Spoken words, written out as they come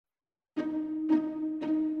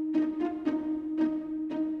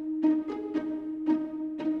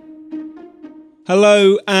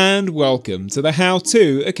Hello and welcome to the How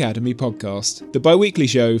To Academy podcast, the bi-weekly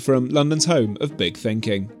show from London's home of big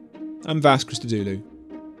thinking. I'm Vas Christodoulou.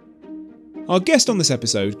 Our guest on this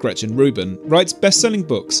episode, Gretchen Rubin, writes best-selling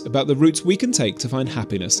books about the routes we can take to find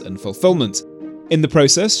happiness and fulfillment. In the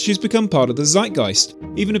process, she's become part of the zeitgeist,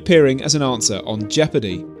 even appearing as an answer on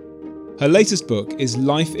Jeopardy! Her latest book is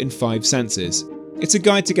Life in 5 Senses. It's a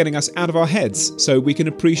guide to getting us out of our heads so we can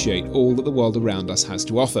appreciate all that the world around us has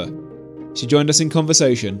to offer. She joined us in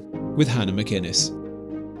conversation with Hannah McInnes.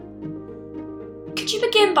 Could you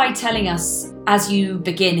begin by telling us, as you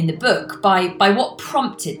begin in the book, by what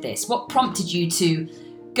prompted this? What prompted you to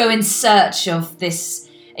go in search of this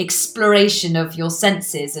exploration of your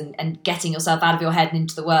senses and getting yourself out of your head and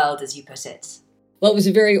into the world, as you put it? Well, it was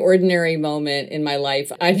a very ordinary moment in my life.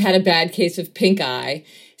 I'd had a bad case of pink eye,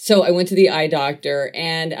 so I went to the eye doctor.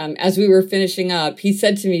 And as we were finishing up, he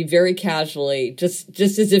said to me very casually, just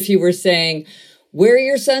as if he were saying, wear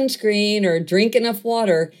your sunscreen or drink enough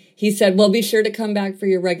water. He said, well, be sure to come back for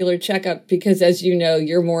your regular checkup because, as you know,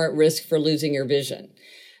 you're more at risk for losing your vision.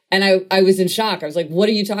 And I was in shock. I was like, what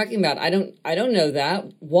are you talking about? I don't know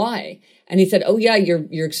that. Why? And he said, oh yeah,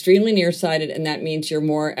 you're extremely nearsighted, and that means you're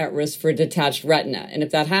more at risk for detached retina. And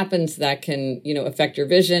if that happens, that can, affect your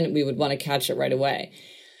vision. We would want to catch it right away.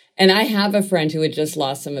 And I have a friend who had just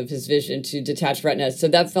lost some of his vision to detached retina. So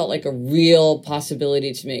that felt like a real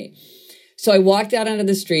possibility to me. So I walked out onto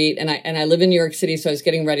the street, and I live in New York City. So I was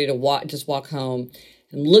getting ready to walk home.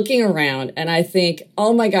 I'm looking around and I think,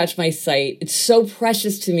 oh my gosh, my sight, it's so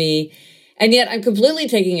precious to me. And yet I'm completely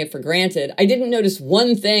taking it for granted. I didn't notice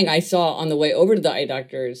one thing I saw on the way over to the eye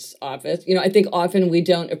doctor's office. I think often we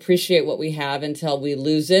don't appreciate what we have until we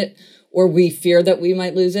lose it or we fear that we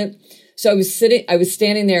might lose it. So I was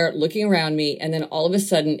standing there looking around me, and then all of a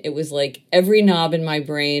sudden it was like every knob in my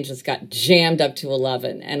brain just got jammed up to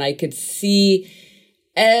 11, and I could see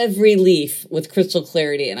every leaf with crystal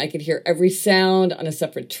clarity, and I could hear every sound on a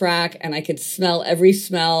separate track, and I could smell every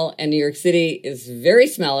smell. And New York City is very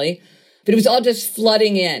smelly, but it was all just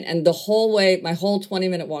flooding in. And the whole way, my whole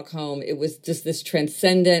 20-minute walk home, it was just this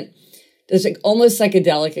transcendent, this like almost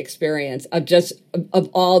psychedelic experience of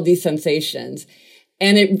all these sensations.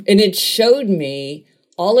 And it showed me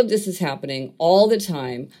all of this is happening all the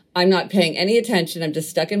time. I'm not paying any attention. I'm just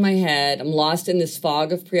stuck in my head. I'm lost in this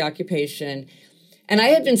fog of preoccupation. And I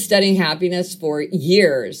had been studying happiness for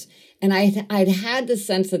years, and I'd had the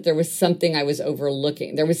sense that there was something I was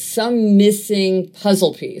overlooking. There was some missing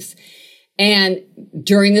puzzle piece. And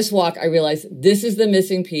during this walk, I realized this is the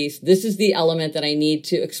missing piece. This is the element that I need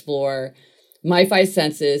to explore, my 5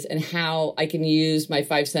 senses, and how I can use my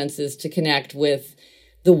 5 senses to connect with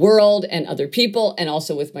the world and other people, and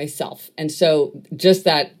also with myself. And so just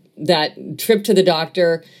that trip to the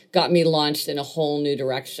doctor got me launched in a whole new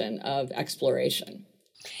direction of exploration.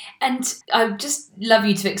 And I would just love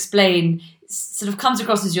you to explain, sort of comes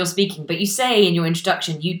across as you're speaking, but you say in your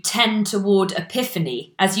introduction, you tend toward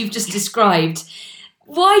epiphany, as you've just described.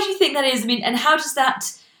 Why do you think that is? I mean, and how does that,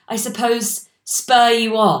 I suppose, spur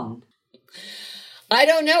you on? I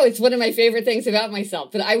don't know. It's one of my favorite things about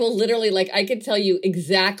myself, but I will literally, I could tell you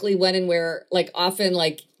exactly when and where, often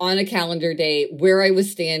on a calendar day, where I was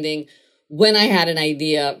standing, when I had an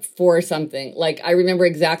idea for something. I remember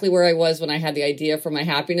exactly where I was when I had the idea for my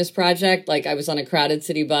happiness project. I was on a crowded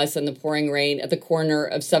city bus in the pouring rain at the corner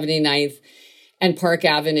of 79th and Park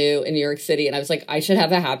Avenue in New York City. And I was like, I should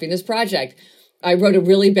have a happiness project. I wrote a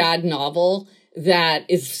really bad novel that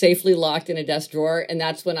is safely locked in a desk drawer. And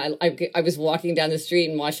that's when I was walking down the street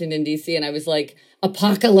in Washington, D.C., and I was like,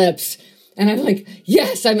 apocalypse. And I'm like,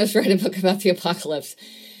 yes, I must write a book about the apocalypse.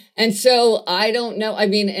 And so I don't know. I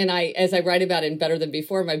mean, and as I write about in Better Than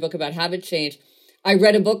Before, my book about habit change, I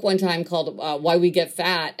read a book one time called Why We Get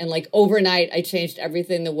Fat. And overnight, I changed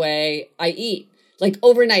everything the way I eat.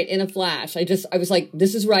 Overnight in a flash. I was like,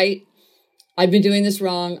 this is right. I've been doing this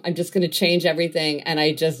wrong. I'm just going to change everything. And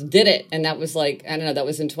I just did it. And that was that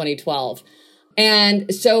was in 2012.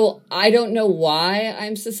 And so I don't know why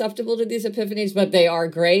I'm susceptible to these epiphanies, but they are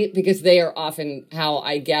great because they are often how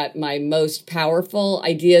I get my most powerful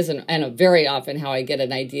ideas and very often how I get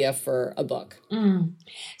an idea for a book. Mm.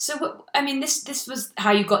 So, I mean, this was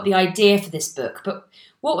how you got the idea for this book, but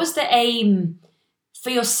what was the aim for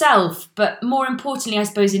yourself? But more importantly, I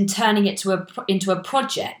suppose, in turning it into a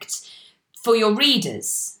project for your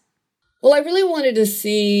readers? Well, I really wanted to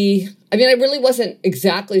see, I really wasn't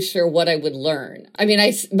exactly sure what I would learn.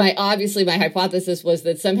 My hypothesis was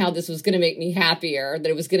that somehow this was going to make me happier, that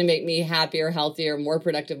it was going to make me happier, healthier, more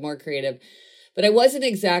productive, more creative. But I wasn't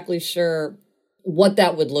exactly sure what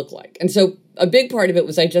that would look like. And so a big part of it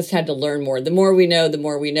was I just had to learn more. The more we know, the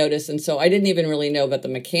more we notice. And so I didn't even really know about the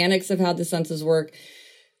mechanics of how the senses work.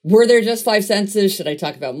 Were there just 5 senses? Should I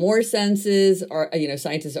talk about more senses? Or,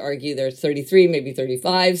 scientists argue there's 33, maybe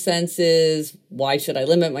 35 senses. Why should I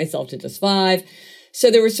limit myself to just 5? So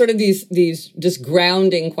there were sort of these just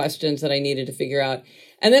grounding questions that I needed to figure out.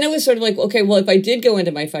 And then it was sort of like, okay, well, if I did go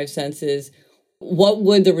into my 5 senses, what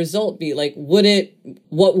would the result be? Like,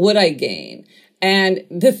 what would I gain? And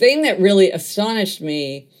the thing that really astonished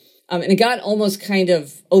me, and it got almost kind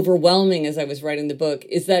of overwhelming as I was writing the book,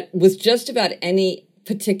 is that with just about any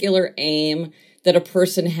particular aim that a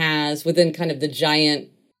person has within kind of the giant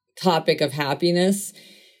topic of happiness,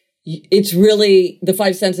 it's really, the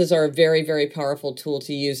 5 senses are a very, very powerful tool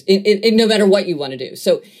to use in no matter what you want to do.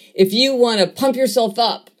 So if you want to pump yourself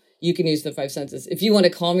up, you can use the 5 senses. If you want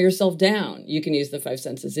to calm yourself down, you can use the 5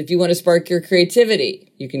 senses. If you want to spark your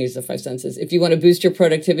creativity, you can use the 5 senses. If you want to boost your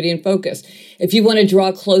productivity and focus, if you want to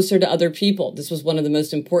draw closer to other people, this was one of the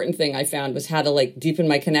most important thing I found, was how to deepen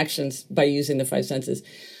my connections by using the 5 senses.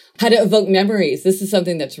 How to evoke memories. This is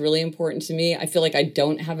something that's really important to me. I feel like I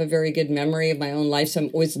don't have a very good memory of my own life, so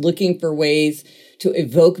I'm always looking for ways to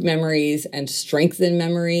evoke memories and strengthen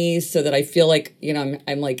memories so that I feel like, I'm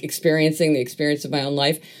experiencing the experience of my own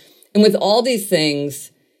life. And with all these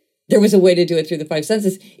things, there was a way to do it through the 5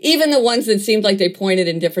 senses, even the ones that seemed like they pointed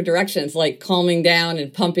in different directions, like calming down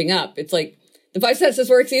and pumping up. It's like the 5 senses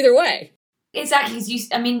works either way. Exactly.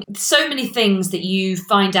 So many things that you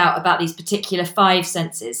find out about these particular 5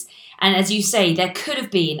 senses. And as you say, there could have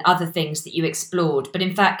been other things that you explored. But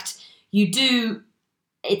in fact, you do,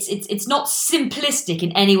 it's not simplistic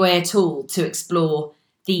in any way at all to explore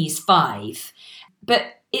these 5. But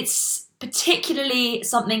it's particularly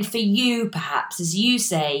something for you, perhaps, as you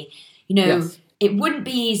say, Yes. It wouldn't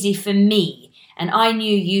be easy for me. And I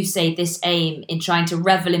knew you say this aim in trying to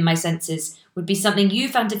revel in my senses would be something you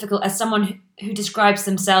found difficult as someone who describes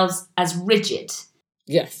themselves as rigid.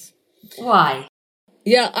 Yes. Why?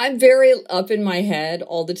 Yeah, I'm very up in my head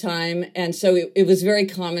all the time. And so it was very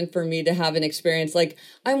common for me to have an experience like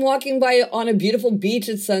I'm walking by on a beautiful beach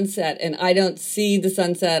at sunset and I don't see the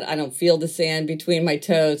sunset. I don't feel the sand between my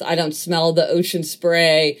toes. I don't smell the ocean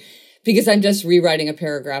spray because I'm just rewriting a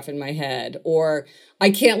paragraph in my head. Or I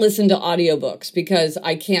can't listen to audiobooks because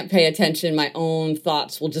I can't pay attention. My own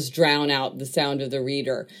thoughts will just drown out the sound of the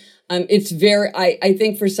reader. I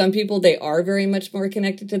think for some people, they are very much more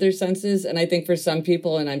connected to their senses. And I think for some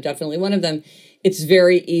people, and I'm definitely one of them, it's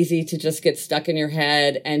very easy to just get stuck in your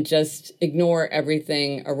head and just ignore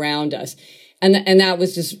everything around us. And that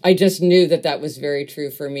was I just knew that was very true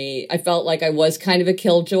for me. I felt like I was kind of a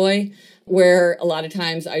killjoy, where a lot of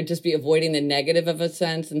times I'd just be avoiding the negative of a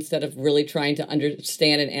sense instead of really trying to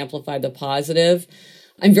understand and amplify the positive.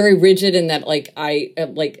 I'm very rigid in that,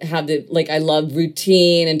 I love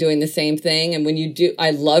routine and doing the same thing. And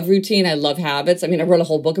I love routine. I love habits. I mean, I wrote a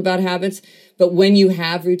whole book about habits, but when you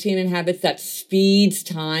have routine and habits, that speeds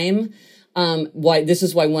time. This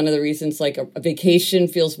is why one of the reasons a vacation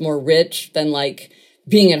feels more rich than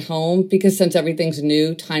being at home, because since everything's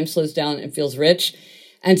new, time slows down and feels rich.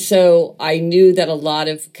 And so I knew that a lot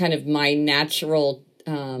of kind of my natural,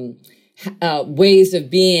 ways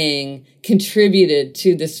of being contributed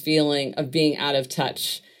to this feeling of being out of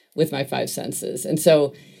touch with my 5 senses. And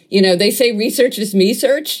so, they say research is me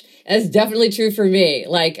search. That's definitely true for me.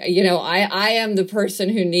 I am the person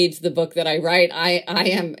who needs the book that I write. I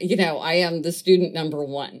am the student number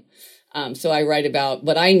 1. So I write about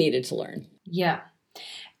what I needed to learn. Yeah.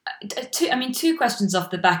 Two questions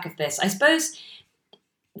off the back of this. I suppose,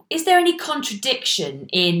 is there any contradiction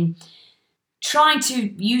in trying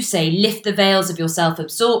to, you say, lift the veils of your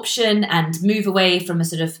self-absorption and move away from a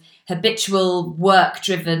sort of habitual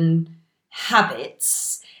work-driven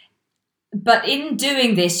habits? But in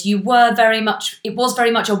doing this, it was very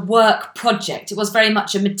much a work project. It was very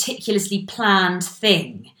much a meticulously planned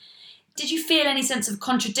thing. Did you feel any sense of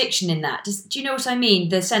contradiction in that? Do you know what I mean?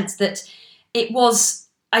 The sense that it was,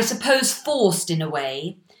 I suppose, forced in a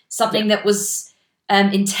way, something that was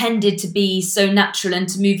intended to be so natural and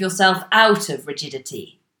to move yourself out of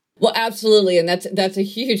rigidity. Well, absolutely. And that's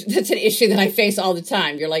an issue that I face all the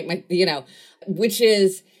time. You're like, which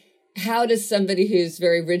is, how does somebody who's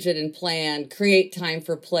very rigid and planned create time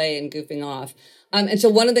for play and goofing off? And so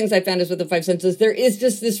one of the things I found is with the 5 senses, there is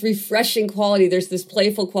just this refreshing quality. There's this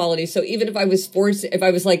playful quality. So even if I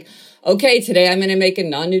was like, okay, today I'm going to make a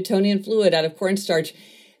non-Newtonian fluid out of cornstarch.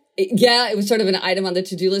 Yeah, it was sort of an item on the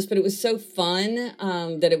to-do list, but it was so fun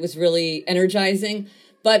that it was really energizing.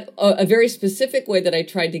 But a very specific way that I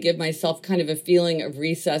tried to give myself kind of a feeling of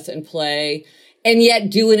recess and play and yet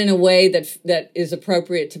do it in a way that is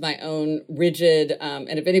appropriate to my own rigid,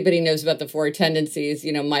 and if anybody knows about the four tendencies,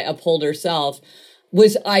 my upholder self,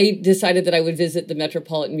 I decided that I would visit the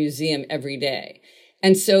Metropolitan Museum every day.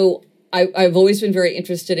 And so I've always been very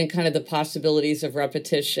interested in kind of the possibilities of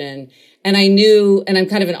repetition. And I knew, and I'm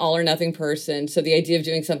kind of an all or nothing person, so the idea of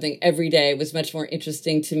doing something every day was much more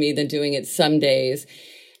interesting to me than doing it some days.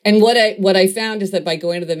 And what I found is that by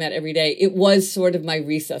going to the Met every day, it was sort of my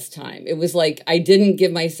recess time. It was like I didn't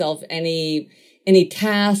give myself any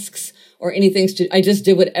tasks or anything. I just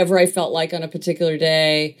did whatever I felt like on a particular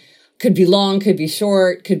day. Could be long, could be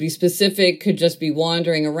short, could be specific, could just be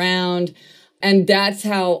wandering around. And that's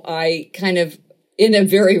how I kind of, in a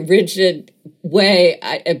very rigid way,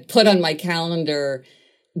 I put on my calendar,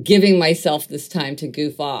 giving myself this time to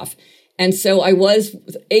goof off. And so I was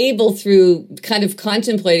able, through kind of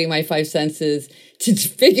contemplating my five senses, to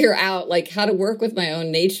figure out like how to work with my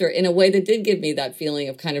own nature in a way that did give me that feeling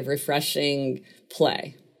of kind of refreshing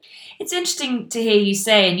play. It's interesting to hear you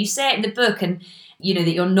say, and you say it in the book, and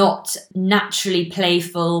that you're not naturally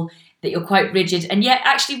playful, that you're quite rigid, and yet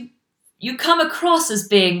actually you come across as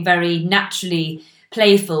being very naturally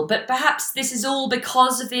playful, but perhaps this is all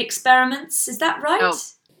because of the experiments. Is that right? Oh.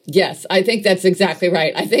 Yes, I think that's exactly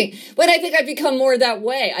right. I think I've become more that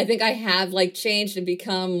way. I think I have like changed and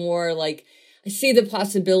become more like, I see the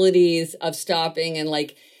possibilities of stopping and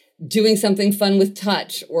like doing something fun with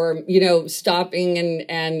touch, or, stopping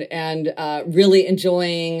and really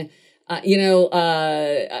enjoying,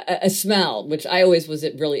 a smell, which I always was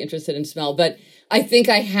really interested in smell. But I think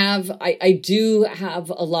I do have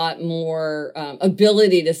a lot more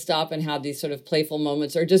ability to stop and have these sort of playful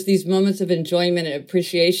moments, or just these moments of enjoyment and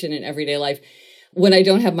appreciation in everyday life, when I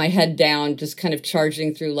don't have my head down, just kind of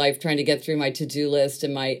charging through life, trying to get through my to-do list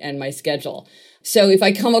and my schedule. So if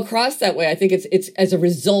I come across that way, I think it's as a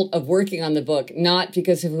result of working on the book, not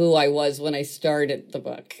because of who I was when I started the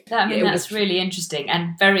book. That's really interesting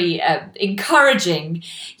and very encouraging.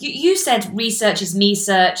 You said research is me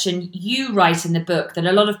search, and you write in the book that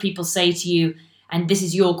a lot of people say to you, and this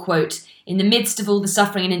is your quote, "In the midst of all the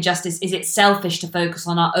suffering and injustice, is it selfish to focus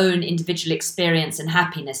on our own individual experience and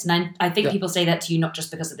happiness?" And I think people say that to you not just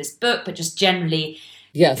because of this book, but just generally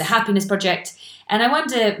the Happiness Project. And I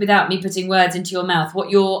wonder, without me putting words into your mouth, what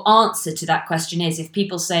your answer to that question is. If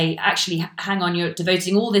people say, actually, hang on, you're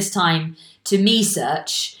devoting all this time to me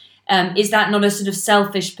search, is that not a sort of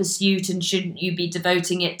selfish pursuit, and shouldn't you be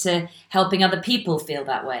devoting it to helping other people feel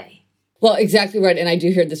that way? Well, exactly right. And I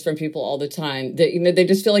do hear this from people all the time, that, they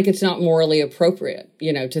just feel like it's not morally appropriate,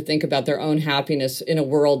 to think about their own happiness in a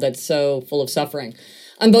world that's so full of suffering.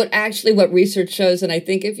 But actually what research shows, and I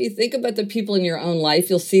think if you think about the people in your own life,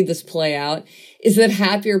 you'll see this play out, is that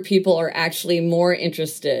happier people are actually more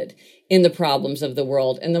interested in the problems of the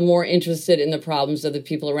world, and the more interested in the problems of the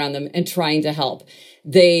people around them and trying to help.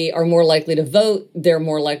 They are more likely to vote. They're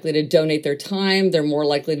more likely to donate their time. They're more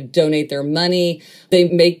likely to donate their money. They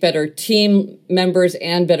make better team members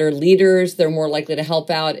and better leaders. They're more likely to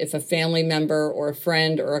help out if a family member or a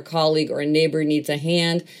friend or a colleague or a neighbor needs a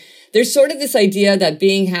hand. There's sort of this idea that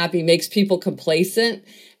being happy makes people complacent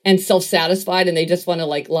and self-satisfied, and they just want to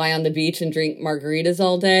like lie on the beach and drink margaritas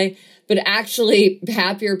all day. But actually,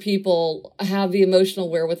 happier people have the emotional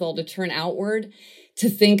wherewithal to turn outward, to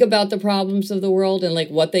think about the problems of the world and like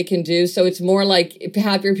what they can do. So it's more like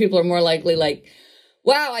happier people are more likely like,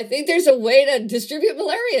 wow, I think there's a way to distribute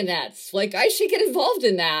malaria nets. Like I should get involved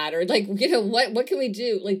in that, or like, what can we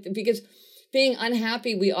do? Like, because being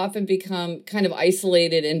unhappy, we often become kind of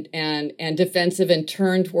isolated and defensive and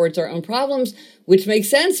turn towards our own problems, which makes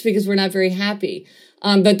sense because we're not very happy.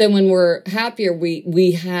 But then when we're happier,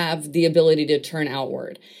 we have the ability to turn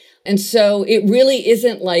outward. And so it really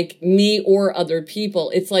isn't like me or other people.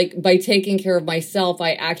 It's like by taking care of myself,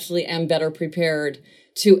 I actually am better prepared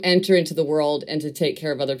to enter into the world and to take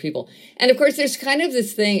care of other people. And of course, there's kind of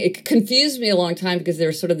this thing, it confused me a long time because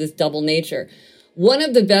there's sort of this double nature. One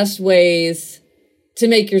of the best ways to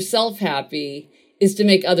make yourself happy is to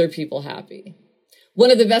make other people happy.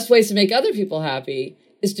 One of the best ways to make other people happy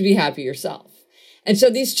is to be happy yourself. And so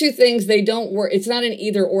these two things, they don't work. It's not an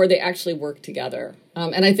either or, they actually work together.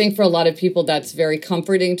 And I think for a lot of people, that's very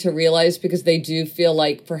comforting to realize, because they do feel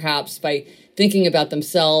like perhaps by thinking about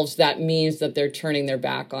themselves, that means that they're turning their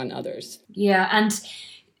back on others. Yeah, and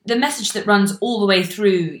the message that runs all the way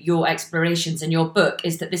through your explorations in your book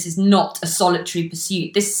is that this is not a solitary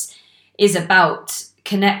pursuit. This is about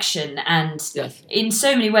connection and in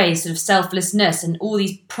so many ways sort of selflessness, and all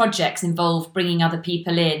these projects involve bringing other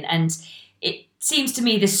people in. And it seems to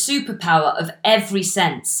me the superpower of every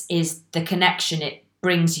sense is the connection it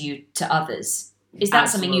brings you to others. Is that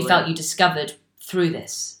something you felt you discovered through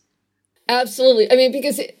this? Absolutely. I mean,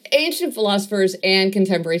 because ancient philosophers and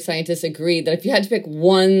contemporary scientists agree that if you had to pick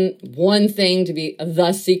one thing to be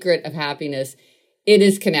the secret of happiness, it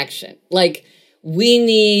is connection. Like, we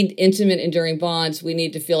need intimate, enduring bonds. We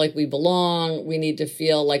need to feel like we belong. We need to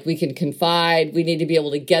feel like we can confide. We need to be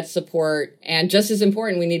able to get support. And just as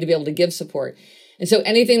important, we need to be able to give support. And so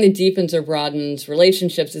anything that deepens or broadens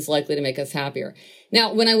relationships is likely to make us happier.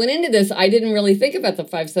 Now, when I went into this, I didn't really think about the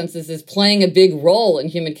five senses as playing a big role in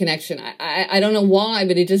human connection. I don't know why,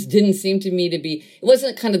 but it just didn't seem to me to be, it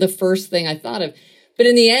wasn't kind of the first thing I thought of. But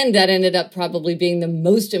in the end, that ended up probably being the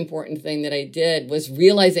most important thing that I did, was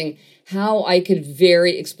realizing how I could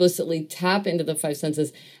very explicitly tap into the five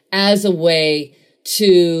senses as a way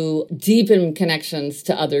to deepen connections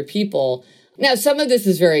to other people. Now, some of this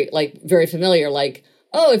is very familiar, like,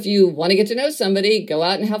 oh, if you want to get to know somebody, go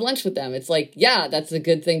out and have lunch with them. It's like, yeah, that's a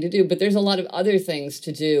good thing to do. But there's a lot of other things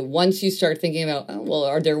to do once you start thinking about, oh, well,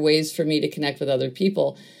 are there ways for me to connect with other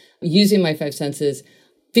people using my five senses?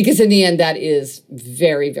 Because in the end, that is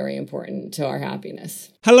very, very important to our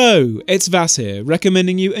happiness. Hello, it's Vas here,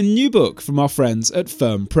 recommending you a new book from our friends at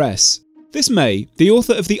Firm Press. This May, the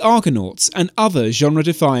author of The Argonauts and other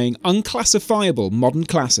genre-defying, unclassifiable modern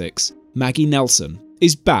classics, Maggie Nelson,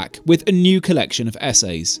 is back with a new collection of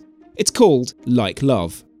essays. It's called Like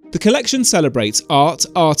Love. The collection celebrates art,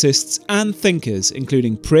 artists and thinkers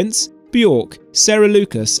including Prince, Bjork, Sarah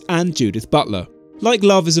Lucas and Judith Butler. Like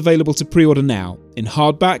Love is available to pre-order now in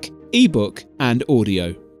hardback, ebook and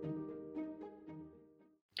audio.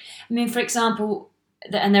 I mean, for example,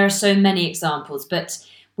 and there are so many examples, but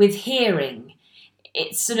with hearing,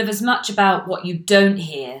 it's sort of as much about what you don't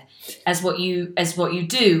hear as what you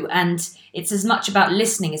do, and it's as much about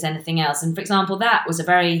listening as anything else. And for example, that was a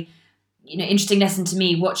very, interesting lesson to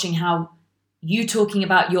me, watching how you talking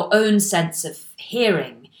about your own sense of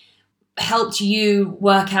hearing helped you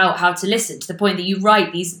work out how to listen, to the point that you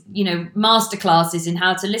write these, masterclasses in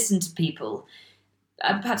how to listen to people.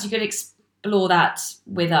 Perhaps you could explore that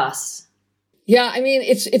with us. Yeah, I mean,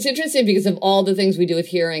 it's interesting because of all the things we do with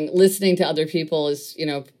hearing, listening to other people is,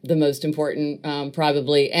 the most important,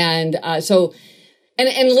 probably. And so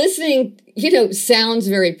listening, sounds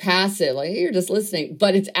very passive, like you're just listening,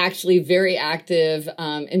 but it's actually very active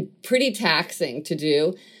and pretty taxing to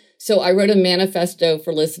do. So I wrote a manifesto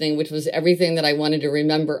for listening, which was everything that I wanted to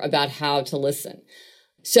remember about how to listen.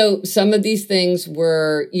 So some of these things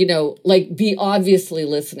were, be obviously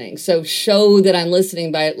listening. So show that I'm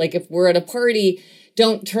listening by, like, if we're at a party,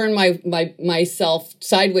 don't turn myself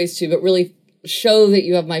sideways to, but really show that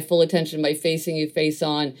you have my full attention by facing you face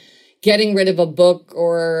on, getting rid of a book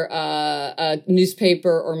or a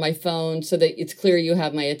newspaper or my phone so that it's clear you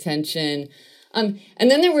have my attention. And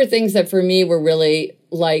then there were things that for me were really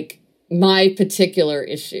like my particular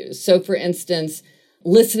issues. So for instance,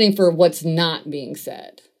 listening for what's not being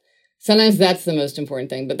said. Sometimes that's the most important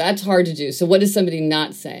thing, but that's hard to do. So what is somebody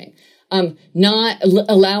not saying? Not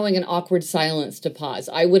allowing an awkward silence to pause.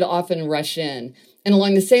 I would often rush in. And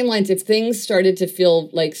along the same lines, if things start to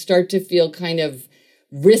feel kind of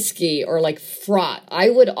risky or like fraught, I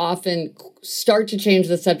would often start to change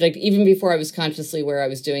the subject even before I was consciously aware I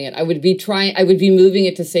was doing it. I would be moving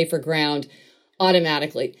it to safer ground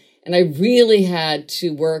automatically. And I really had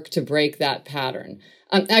to work to break that pattern.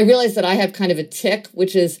 I realized that I have kind of a tick,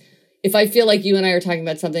 which is if I feel like you and I are talking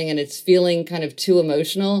about something and it's feeling kind of too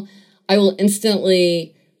emotional, I will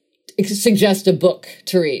instantly suggest a book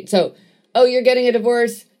to read. So, oh, you're getting a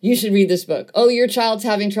divorce? You should read this book. Oh, your child's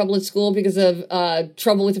having trouble at school because of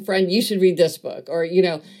trouble with a friend. You should read this book. Or,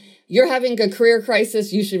 you're having a career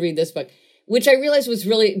crisis. You should read this book. Which I realized was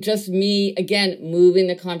really just me, again, moving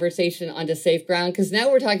the conversation onto safe ground. Because now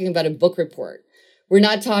we're talking about a book report. We're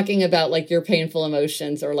not talking about like your painful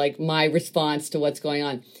emotions or like my response to what's going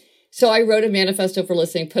on. So I wrote a manifesto for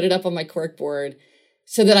listening, put it up on my cork board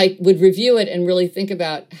so that I would review it and really think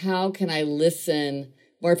about how can I listen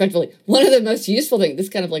more effectively. One of the most useful things, this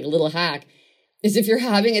is kind of like a little hack, is if you're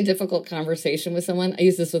having a difficult conversation with someone, I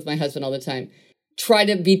use this with my husband all the time, try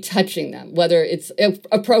to be touching them, whether it's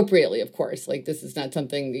appropriately, of course, like this is not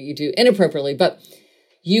something that you do inappropriately, but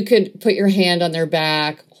you could put your hand on their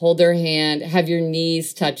back, hold their hand, have your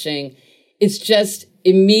knees touching. It's just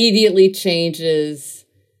immediately changes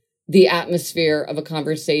the atmosphere of a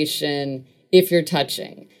conversation if you're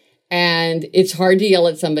touching. And it's hard to yell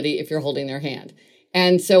at somebody if you're holding their hand.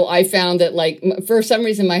 And so I found that, like, for some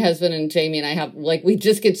reason, my husband and Jamie and I have, like, we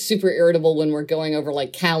just get super irritable when we're going over,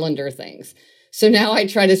 like, calendar things. So now I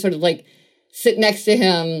try to sort of, like, sit next to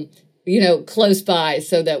him, close by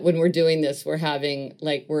so that when we're doing this, we're having,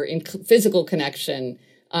 like, we're in physical connection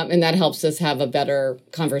And that helps us have a better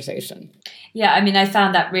conversation. Yeah, I mean, I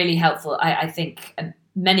found that really helpful. I think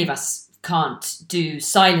many of us can't do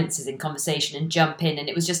silences in conversation and jump in. And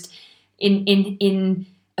it was just in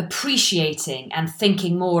appreciating and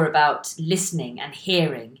thinking more about listening and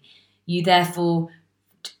hearing, you therefore,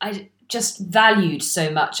 I just valued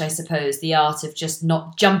so much, I suppose, the art of just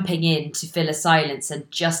not jumping in to fill a silence and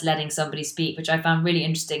just letting somebody speak, which I found really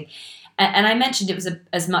interesting. And I mentioned it was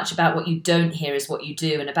as much about what you don't hear as what you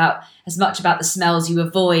do, and about as much about the smells you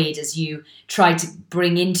avoid as you try to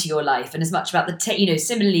bring into your life, and as much about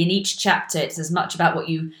similarly in each chapter, it's as much about what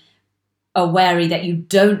you are wary that you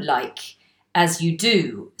don't like as you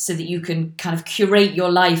do, so that you can kind of curate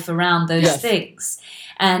your life around those things.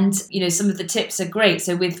 And, some of the tips are great.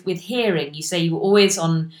 So with hearing, you say you were always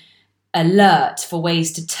on alert for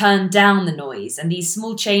ways to turn down the noise, and these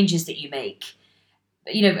small changes that you make,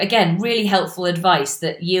 again, really helpful advice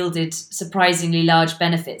that yielded surprisingly large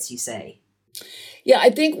benefits, you say. Yeah, I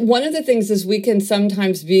think one of the things is we can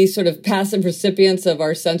sometimes be sort of passive recipients of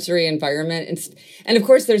our sensory environment. And of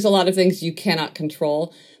course, there's a lot of things you cannot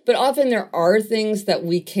control, but often there are things that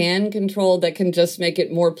we can control that can just make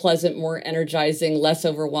it more pleasant, more energizing, less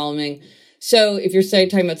overwhelming. So if you're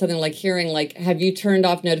talking about something like hearing, like, have you turned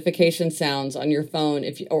off notification sounds on your phone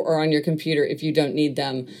or on your computer if you don't need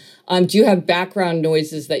them? Do you have background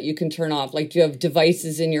noises that you can turn off? Like, do you have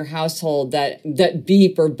devices in your household that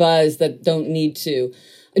beep or buzz that don't need to?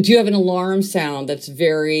 Do you have an alarm sound that's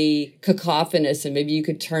very cacophonous and maybe you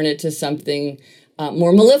could turn it to something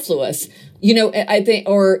more mellifluous? I think,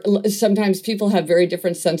 or sometimes people have very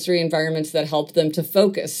different sensory environments that help them to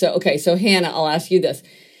focus. So Hannah, I'll ask you this.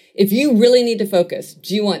 If you really need to focus,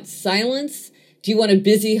 do you want silence? Do you want a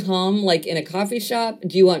busy hum like in a coffee shop?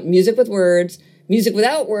 Do you want music with words, music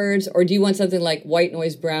without words, or do you want something like white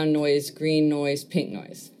noise, brown noise, green noise, pink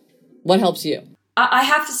noise? What helps you? I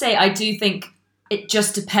have to say, I do think it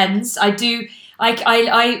just depends. I don't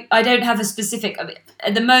have a specific.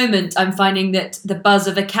 At the moment, I'm finding that the buzz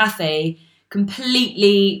of a cafe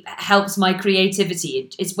completely helps my creativity.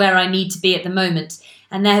 It's where I need to be at the moment.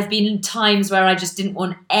 And there have been times where I just didn't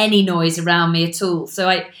want any noise around me at all. So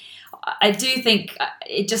I do think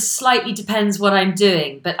it just slightly depends what I'm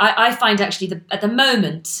doing. But I find actually at the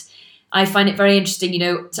moment, I find it very interesting,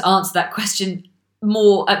 to answer that question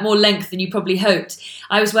at more length than you probably hoped.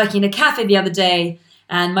 I was working in a cafe the other day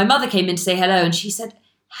and my mother came in to say hello and she said,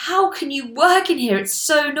 "How can you work in here? It's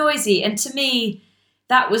so noisy." And to me,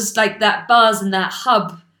 that was like that buzz and that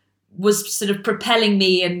hub was sort of propelling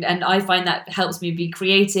me, and I find that helps me be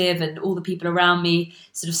creative, and all the people around me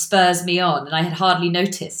sort of spurs me on, and I had hardly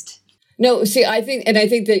noticed. No, see, I think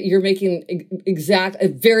that you're making a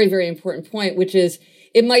very, very important point, which is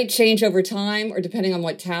it might change over time or depending on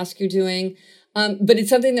what task you're doing. But it's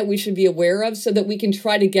something that we should be aware of so that we can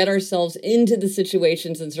try to get ourselves into the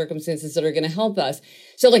situations and circumstances that are going to help us.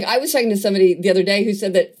 So like I was talking to somebody the other day who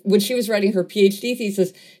said that when she was writing her PhD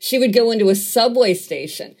thesis, she would go into a subway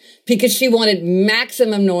station because she wanted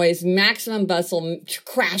maximum noise, maximum bustle,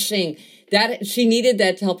 crashing. That she needed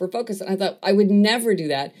that to help her focus. And I thought I would never do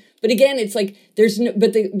that. But again, it's like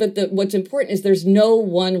what's important is there's no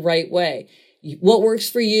one right way. What works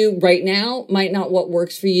for you right now might not what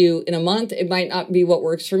works for you in a month. It might not be what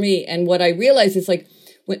works for me. And what I realize is like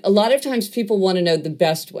a lot of times people want to know the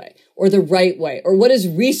best way or the right way or what does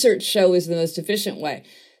research show is the most efficient way.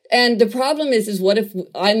 And the problem is what if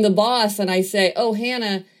I'm the boss and I say, "Oh,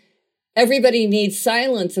 Hannah, everybody needs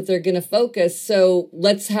silence if they're going to focus. So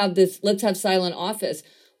let's have silent office."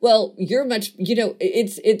 Well, it's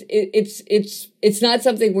not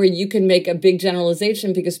something where you can make a big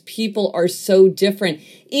generalization because people are so different.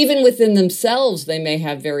 Even within themselves, they may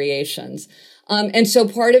have variations. And so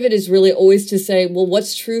part of it is really always to say, well,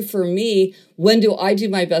 what's true for me? When do I do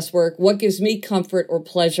my best work? What gives me comfort or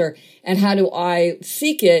pleasure? And how do I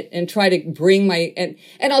seek it and try to bring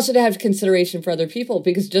and also to have consideration for other people?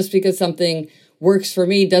 Because just because something works for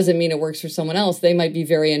me doesn't mean it works for someone else. They might be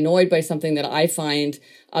very annoyed by something that I find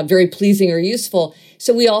very pleasing or useful.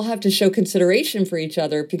 So we all have to show consideration for each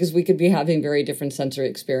other because we could be having very different sensory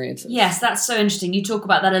experiences. Yes, that's so interesting. You talk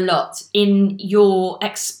about that a lot. In your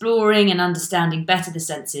exploring and understanding better the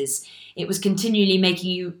senses, it was continually making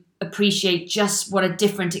you appreciate just what a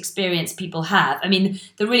different experience people have. I mean,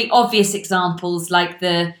 the really obvious examples like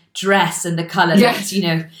the dress and the colour, yes.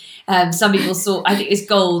 Some people saw, I think it's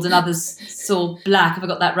gold, and others saw black, if I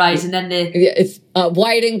got that right. And then it's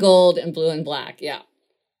white and gold and blue and black. Yeah.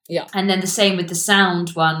 Yeah. And then the same with the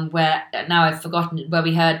sound one, where now I've forgotten where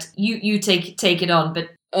we heard you take it on. But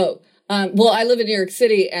well, I live in New York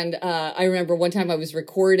City, and I remember one time I was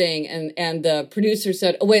recording, and the producer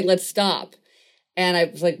said, "Oh wait, let's stop." And I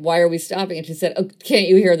was like, why are we stopping? And she said, oh, can't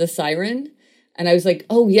you hear the siren? And I was like,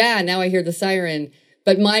 oh yeah, now I hear the siren.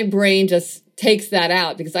 But my brain just takes that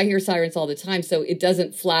out because I hear sirens all the time. So it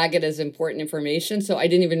doesn't flag it as important information. So I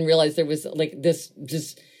didn't even realize there was like this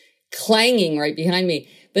just clanging right behind me.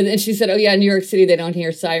 But then she said, oh yeah, in New York City, they don't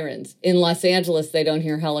hear sirens. In Los Angeles, they don't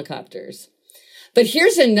hear helicopters. But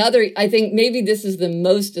here's another, I think maybe this is the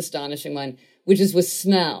most astonishing one, which is with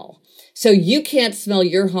smell. So you can't smell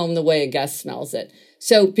your home the way a guest smells it.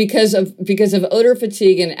 So because of odor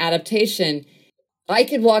fatigue and adaptation, I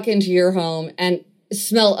could walk into your home and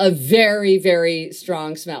smell a very, very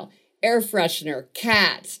strong smell. Air freshener,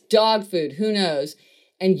 cats, dog food, who knows?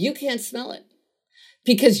 And you can't smell it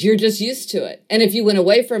because you're just used to it. And if you went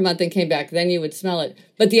away for a month and came back, then you would smell it.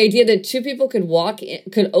 But the idea that two people could walk in,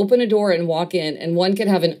 could open a door and walk in, and one could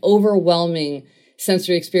have an overwhelming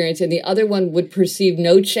sensory experience and the other one would perceive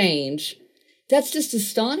no change, that's just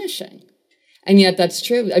astonishing. And yet that's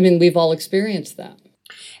true. I mean, we've all experienced that.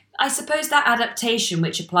 I suppose that adaptation,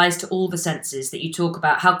 which applies to all the senses that you talk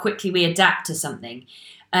about, how quickly we adapt to something,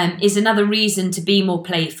 is another reason to be more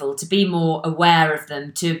playful, to be more aware of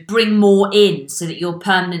them, to bring more in so that you're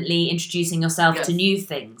permanently introducing yourself to new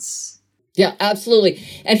things. Yeah, absolutely.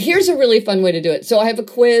 And here's a really fun way to do it. So I have a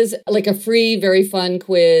quiz, like a free, very fun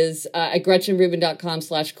quiz at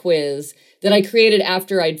GretchenRubin.com/quiz that I created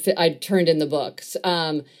after I'd turned in the books.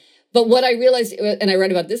 But what I realized, and I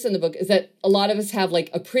read about this in the book, is that a lot of us have like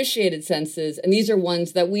appreciated senses. And these are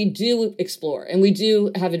ones that we do explore and we do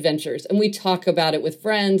have adventures and we talk about it with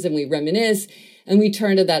friends and we reminisce and we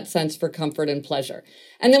turn to that sense for comfort and pleasure.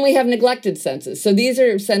 And then we have neglected senses. So these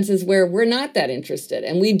are senses where we're not that interested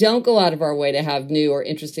and we don't go out of our way to have new or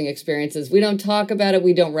interesting experiences. We don't talk about it.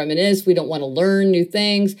 We don't reminisce. We don't want to learn new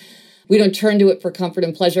things. We don't turn to it for comfort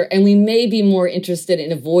and pleasure. And we may be more interested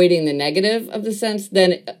in avoiding the negative of the sense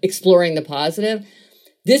than exploring the positive.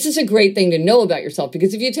 This is a great thing to know about yourself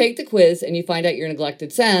because if you take the quiz and you find out your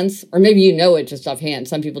neglected sense, or maybe you know it just offhand,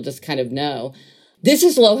 some people just kind of know, this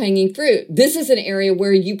is low-hanging fruit. This is an area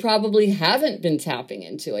where you probably haven't been tapping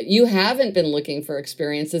into it. You haven't been looking for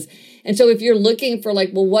experiences. And so if you're looking for like,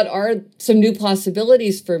 well, what are some new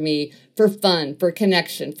possibilities for me, for fun, for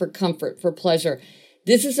connection, for comfort, for pleasure,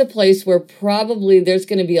 this is a place where probably there's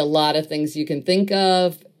going to be a lot of things you can think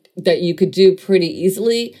of that you could do pretty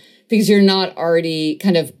easily because you're not already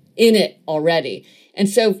kind of in it already. And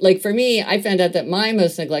so like for me, I found out that my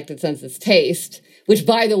most neglected sense is taste, which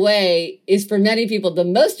by the way is for many people the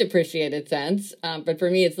most appreciated sense. But for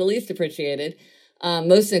me, it's the least appreciated,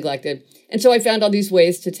 most neglected. And so I found all these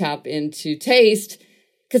ways to tap into taste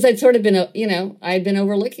because I'd sort of been, I'd been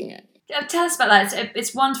overlooking it. Tell us about that.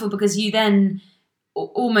 It's wonderful because you then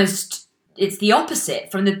almost it's the opposite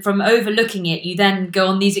from overlooking it. You then go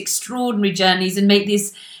on these extraordinary journeys and make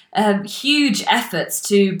these huge efforts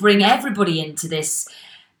to bring everybody into this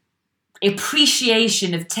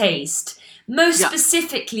appreciation of taste, most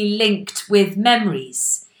specifically linked with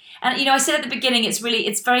memories. And I said at the beginning, it's very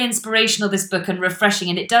inspirational, this book, and refreshing,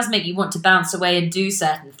 and it does make you want to bounce away and do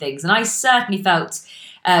certain things. And I certainly felt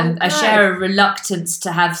I share a reluctance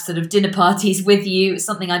to have sort of dinner parties with you. It's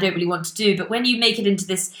something I don't really want to do. But when you make it into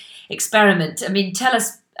this experiment, I mean, tell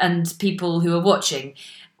us and people who are watching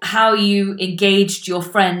how you engaged your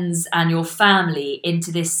friends and your family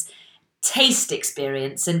into this taste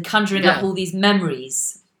experience and conjuring up all these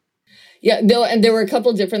memories. Yeah, no, and there were a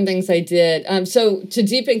couple different things I did. So to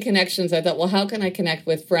deepen connections, I thought, well, how can I connect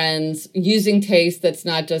with friends using taste that's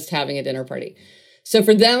not just having a dinner party? So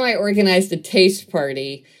for them, I organized a taste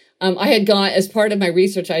party. I had gone, as part of my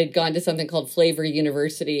research, I had gone to something called Flavor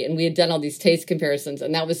University, and we had done all these taste comparisons,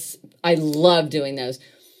 and I love doing those.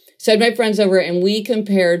 So I had my friends over, and we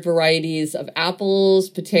compared varieties of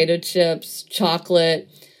apples, potato chips, chocolate.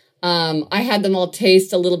 I had them all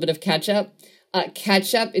taste a little bit of ketchup.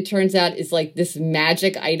 Ketchup, it turns out, is like this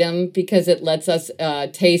magic item because it lets us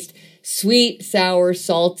taste sweet, sour,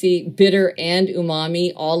 salty, bitter, and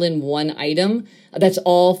umami all in one item. That's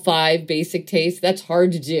all 5 basic tastes. That's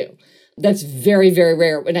hard to do. That's very, very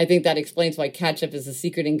rare. And I think that explains why ketchup is a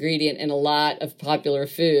secret ingredient in a lot of popular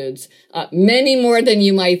foods. Many more than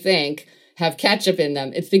you might think have ketchup in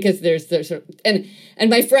them. It's because there's and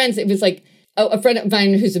my friends, it was like, a friend of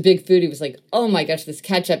mine who's a big foodie was like, oh my gosh, this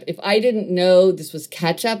ketchup. If I didn't know this was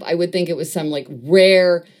ketchup, I would think it was some like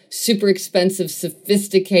rare, super expensive,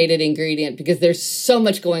 sophisticated ingredient because there's so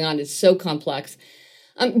much going on. It's so complex.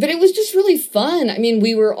 But it was just really fun. I mean,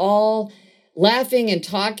 we were all laughing and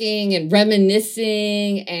talking and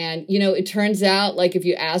reminiscing. And, it turns out like if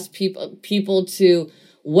you ask people to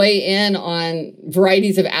weigh in on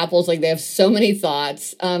varieties of apples, like they have so many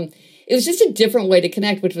thoughts. It was just a different way to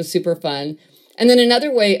connect, which was super fun. And then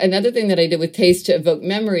another thing that I did with taste to evoke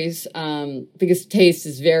memories, because taste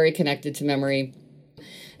is very connected to memory,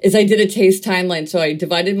 is I did a taste timeline. So I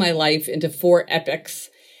divided my life into 4 epochs.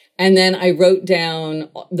 And then I wrote down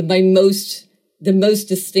the most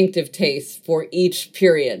distinctive tastes for each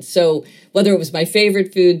period. So whether it was my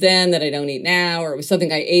favorite food then that I don't eat now, or it was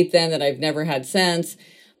something I ate then that I've never had since.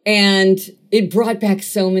 And it brought back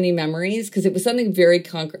so many memories because it was something very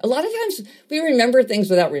concrete. A lot of times we remember things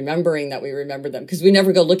without remembering that we remember them because we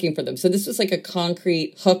never go looking for them. So this was like a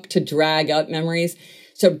concrete hook to drag up memories.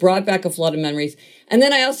 So it brought back a flood of memories. And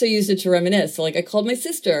then I also used it to reminisce. So like I called my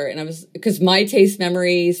sister because my taste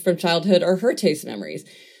memories from childhood are her taste memories.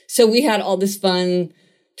 So we had all this fun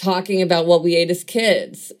talking about what we ate as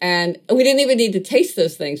kids. And we didn't even need to taste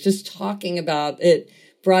those things. Just talking about it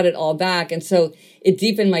brought it all back. And so it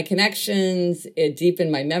deepened my connections. It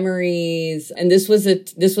deepened my memories. And this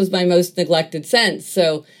was my most neglected sense.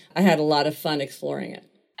 So I had a lot of fun exploring it.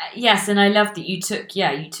 Yes, and I love that you took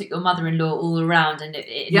your mother-in-law all around, and it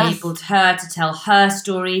enabled her to tell her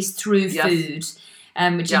stories through food,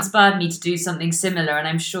 which inspired me to do something similar, and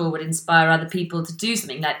I'm sure would inspire other people to do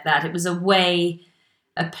something like that. It was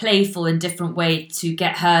a playful and different way to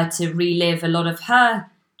get her to relive a lot of her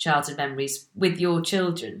childhood memories with your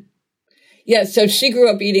children. Yeah, so she grew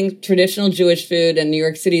up eating traditional Jewish food, and New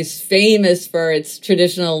York City is famous for its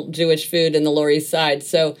traditional Jewish food in the Lower East Side.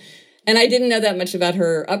 So, and I didn't know that much about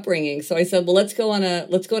her upbringing. So I said, well, let's go on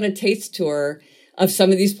a taste tour of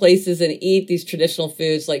some of these places and eat these traditional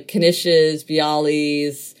foods like knishes,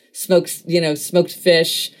 bialys, smoked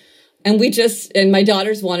fish. And and my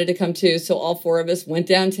daughters wanted to come too. So all 4 of us went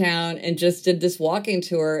downtown and just did this walking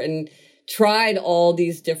tour and tried all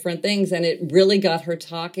these different things. And it really got her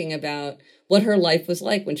talking about what her life was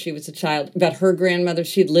like when she was a child, about her grandmother.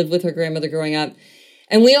 She'd lived with her grandmother growing up.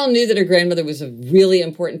 And we all knew that her grandmother was a really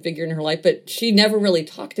important figure in her life, but she never really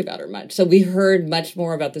talked about her much. So we heard much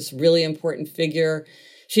more about this really important figure.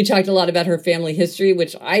 She talked a lot about her family history,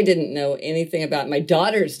 which I didn't know anything about. My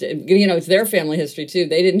daughters did. It's their family history too.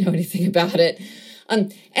 They didn't know anything about it.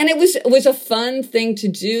 And it was a fun thing to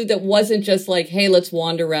do that wasn't just like, hey, let's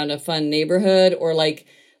wander around a fun neighborhood or like,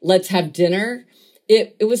 let's have dinner.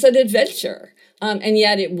 It was an adventure. And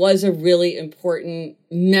yet it was a really important,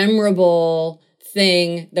 memorable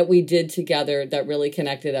thing that we did together that really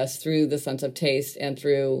connected us through the sense of taste and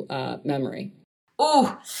through memory.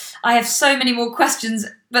 Oh, I have so many more questions,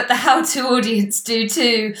 but the how-to audience do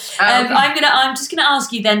too. I'm just gonna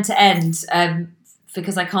ask you then to end,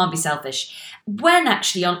 because I can't be selfish. When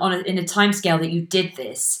actually in a timescale that you did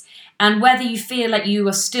this, and whether you feel like you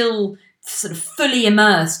are still sort of fully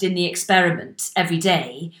immersed in the experiment every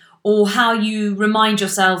day, or how you remind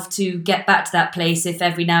yourself to get back to that place if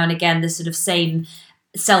every now and again the sort of same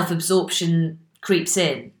self-absorption creeps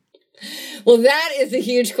in? Well, that is a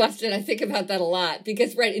huge question. I think about that a lot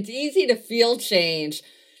because, right, it's easy to feel change,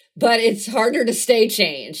 but it's harder to stay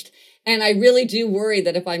changed. And I really do worry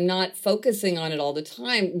that if I'm not focusing on it all the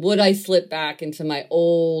time, would I slip back into my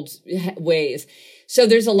old ways? So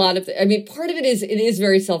there's a lot of, part of it is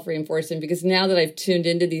very self-reinforcing because now that I've tuned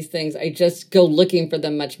into these things, I just go looking for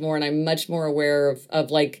them much more. And I'm much more aware of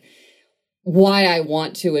like why I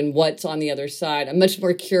want to and what's on the other side. I'm much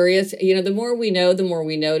more curious. The more we know, the more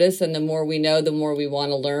we notice, and the more we know, the more we want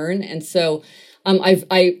to learn. And so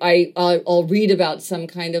I'll read about some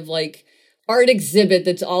kind of like art exhibit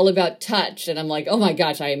that's all about touch. And I'm like, oh my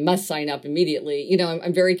gosh, I must sign up immediately.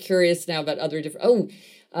 I'm very curious now about other different,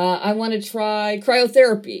 I want to try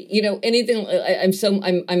cryotherapy, anything.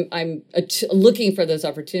 I'm looking for those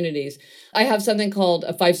opportunities. I have something called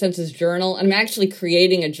a 5 Senses journal. And I'm actually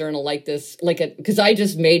creating a journal like this, because I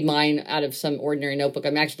just made mine out of some ordinary notebook.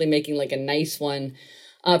 I'm actually making like a nice one,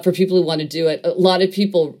 for people who want to do it. A lot of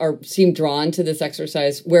people seem drawn to this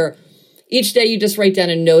exercise where each day you just write down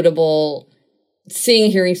a notable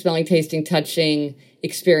seeing, hearing, smelling, tasting, touching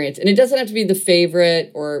experience. And it doesn't have to be the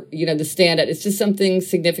favorite or, the standout. It's just something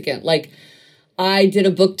significant. Like I did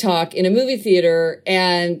a book talk in a movie theater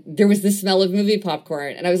and there was the smell of movie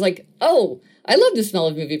popcorn. And I was like, oh, I love the smell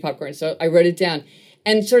of movie popcorn. So I wrote it down.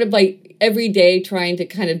 And sort of like every day trying to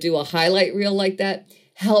kind of do a highlight reel like that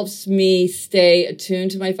helps me stay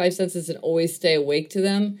attuned to my 5 senses and always stay awake to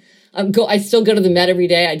them. I still go to the Met every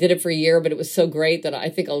day. I did it for a year, but it was so great that I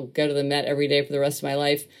think I'll go to the Met every day for the rest of my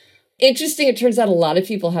life. Interesting. It turns out a lot of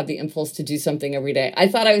people have the impulse to do something every day. I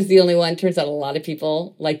thought I was the only one. Turns out a lot of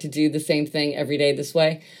people like to do the same thing every day this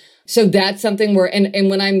way. So that's something where, and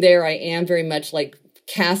when I'm there, I am very much like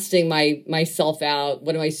casting myself out.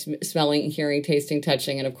 What am I smelling, hearing, tasting,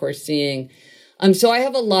 touching, and of course seeing? So I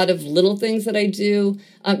have a lot of little things that I do,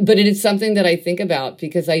 but it is something that I think about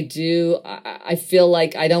because I feel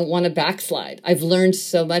like I don't want to backslide. I've learned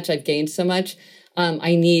so much. I've gained so much.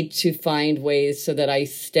 I need to find ways so that I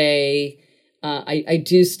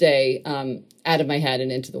do stay out of my head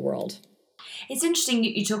and into the world. It's interesting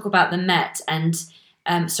you talk about the Met, and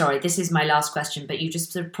sorry, this is my last question, but you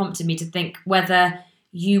just sort of prompted me to think whether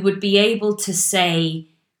you would be able to say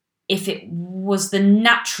if it was the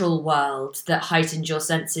natural world that heightened your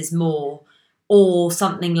senses more, or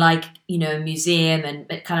something like, a museum and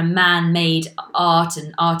kind of man-made art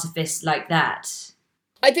and artifice like that.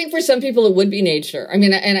 I think for some people it would be nature. I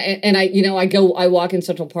mean, I walk in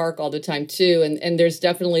Central Park all the time too, and there's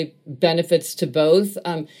definitely benefits to both.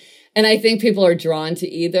 And I think people are drawn to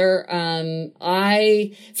either.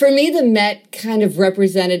 For me, the Met kind of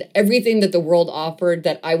represented everything that the world offered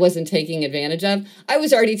that I wasn't taking advantage of. I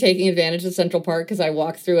was already taking advantage of Central Park because I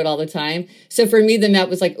walk through it all the time. So for me, the Met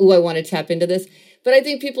was like, I want to tap into this. But I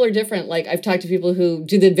think people are different. Like I've talked to people who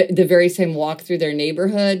do the very same walk through their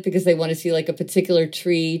neighborhood because they want to see like a particular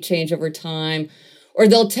tree change over time, or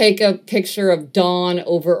they'll take a picture of dawn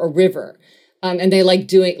over a river. And they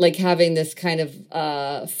like having this kind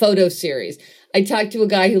of photo series. I talked to a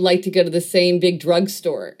guy who liked to go to the same big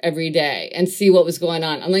drugstore every day and see what was going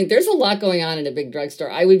on. I'm like, there's a lot going on in a big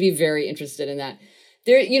drugstore. I would be very interested in that.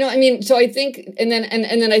 So I think, and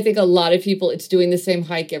then I think a lot of people, it's doing the same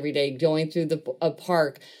hike every day, going through a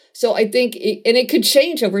park. So I think, it could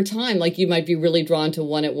change over time. Like you might be really drawn to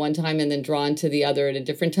one at one time and then drawn to the other at a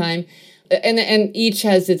different time. And each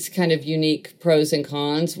has its kind of unique pros and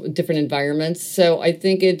cons, different environments. So I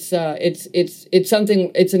think it's another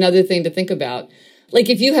thing to think about. Like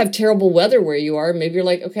if you have terrible weather where you are, maybe you're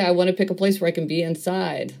like, okay, I want to pick a place where I can be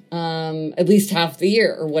inside, at least half the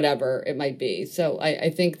year or whatever it might be. So I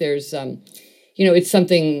think there's, it's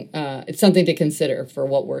something to consider for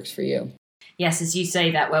what works for you. Yes, as you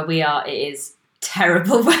say that, where we are, it is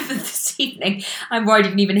terrible weather this evening. I'm worried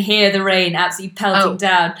you can even hear the rain absolutely pelting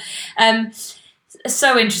down.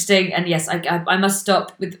 So interesting. And yes, I must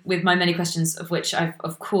stop with my many questions, of which I,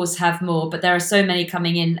 of course, have more. But there are so many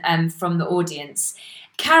coming in from the audience.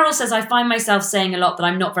 Carol says, I find myself saying a lot that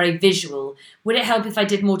I'm not very visual. Would it help if I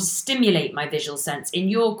did more to stimulate my visual sense? In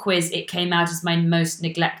your quiz, it came out as my most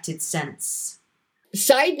neglected sense.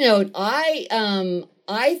 Side note, I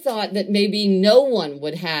thought that maybe no one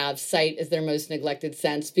would have sight as their most neglected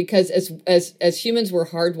sense because as humans, we're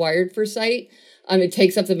hardwired for sight. It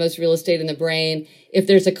takes up the most real estate in the brain. If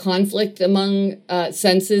there's a conflict among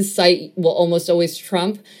senses, sight will almost always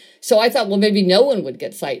trump. So I thought, well, maybe no one would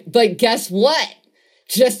get sight. But guess what?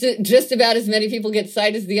 Just about as many people get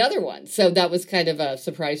sight as the other one. So that was kind of a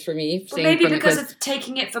surprise for me. Well, maybe because of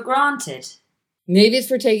taking it for granted. Maybe it's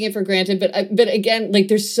for taking it for granted, but again, like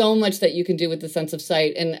there's so much that you can do with the sense of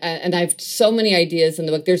sight, and I have so many ideas in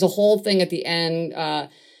the book. There's a whole thing at the end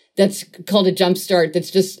that's called a jump start.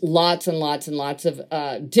 That's just lots and lots and lots of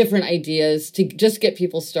different ideas to just get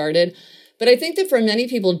people started. But I think that for many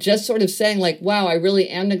people, just sort of saying like, "Wow, I really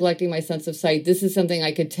am neglecting my sense of sight. This is something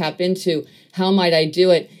I could tap into. How might I do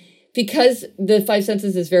it?" Because the five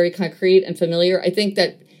senses is very concrete and familiar. I think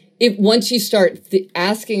that once you start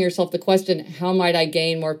asking yourself the question, how might I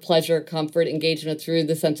gain more pleasure, comfort, engagement through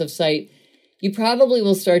the sense of sight, you probably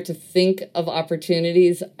will start to think of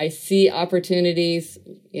opportunities. I see opportunities,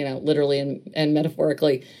 literally and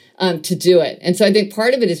metaphorically, to do it. And so I think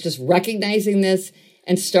part of it is just recognizing this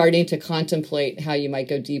and starting to contemplate how you might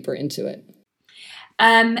go deeper into it.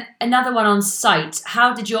 Another one on sight.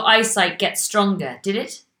 How did your eyesight get stronger? Did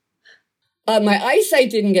it? My eyesight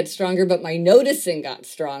didn't get stronger, but my noticing got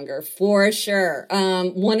stronger for sure.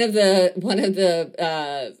 One of the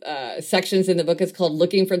sections in the book is called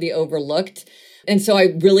 "Looking for the Overlooked," and so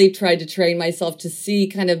I really tried to train myself to see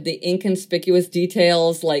kind of the inconspicuous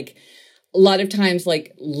details. Like a lot of times,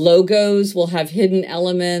 like logos will have hidden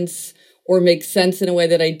elements or make sense in a way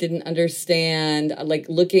that I didn't understand. Like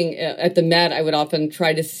looking at the Met, I would often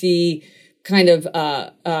try to see kind of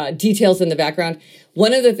details in the background.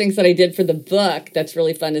 One of the things that I did for the book that's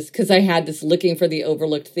really fun is because I had this looking for the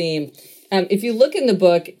overlooked theme. If you look in the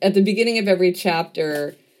book, at the beginning of every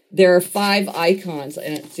chapter, there are 5 icons.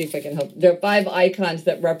 And let's see if I can help. There are 5 icons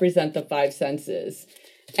that represent the 5 senses.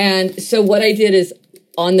 And so what I did is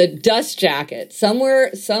on the dust jacket,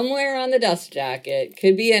 somewhere on the dust jacket,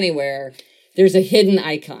 could be anywhere, there's a hidden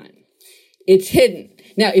icon. It's hidden.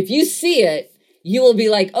 Now, if you see it, you will be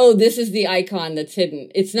like, oh, this is the icon that's hidden.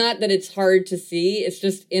 It's not that it's hard to see. It's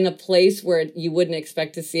just in a place where you wouldn't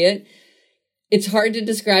expect to see it. It's hard to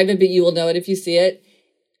describe it, but you will know it if you see it.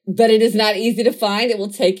 but it is not easy to find. It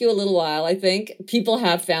will take you a little while, I think. People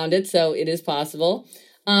have found it, so it is possible.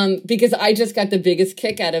 Because I just got the biggest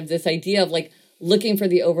kick out of this idea of like looking for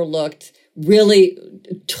the overlooked, really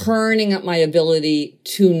turning up my ability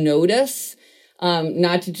to notice,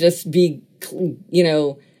 not to just be,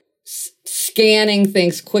 scanning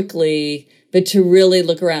things quickly, but to really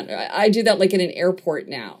look around. I do that like in an airport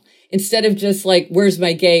now. Instead of just like, where's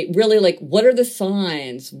my gate? Really like, what are the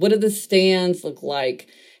signs? What do the stands look like?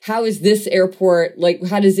 How is this airport? Like,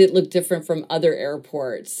 how does it look different from other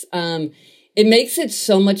airports? It makes it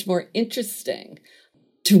so much more interesting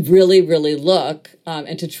to really, really look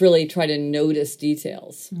and to really try to notice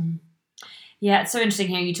details. Mm. Yeah, it's so interesting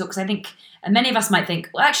hearing you talk, because I think many of us might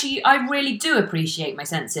think, well, actually, I really do appreciate my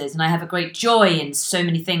senses and I have a great joy in so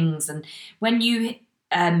many things. And when you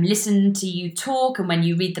listen to you talk and when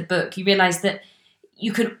you read the book, you realise that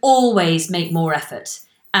you can always make more effort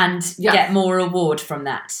and get more reward from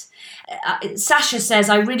that. Sasha says,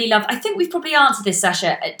 I think we've probably answered this,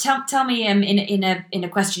 Sasha. Tell me in a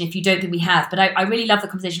question if you don't think we have, but I really love the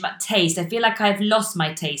conversation about taste. I feel like I've lost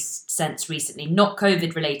my taste sense recently, not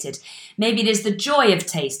COVID related. Maybe it is the joy of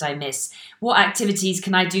taste I miss. What activities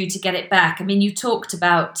can I do to get it back? I mean, you talked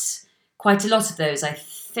about quite a lot of those, I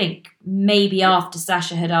think, maybe after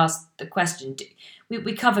Sasha had asked the question.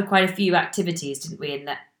 We covered quite a few activities, didn't we,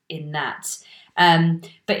 in that?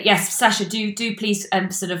 But yes, Sasha, do please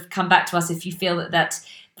sort of come back to us if you feel that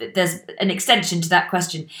there's an extension to that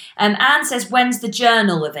question. Anne says, when's the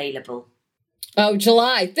journal available? Oh,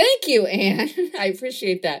 July. Thank you, Anne. I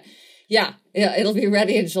appreciate that. Yeah, it'll be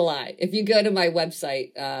ready in July. If you go to my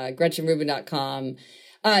website, GretchenRubin.com,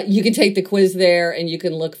 you can take the quiz there and you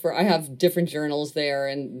can look for, I have different journals there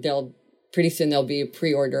and pretty soon there'll be a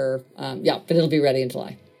pre-order. But it'll be ready in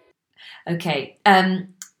July. Okay.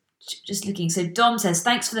 Just looking. So Dom says,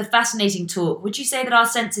 thanks for the fascinating talk. Would you say that our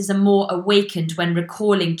senses are more awakened when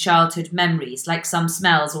recalling childhood memories, like some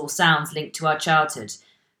smells or sounds linked to our childhood,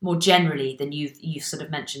 more generally than you've sort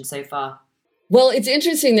of mentioned so far? Well, it's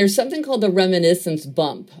interesting. There's something called the reminiscence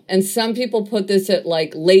bump. And some people put this at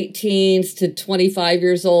like late teens to 25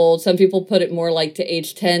 years old. Some people put it more like to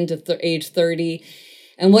age 10 to age 30.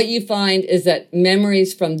 And what you find is that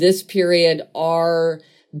memories from this period are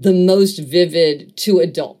the most vivid to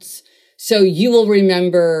adults. So you will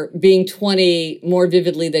remember being 20 more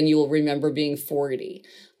vividly than you will remember being 40.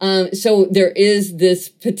 So there is this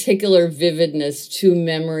particular vividness to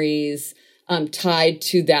memories tied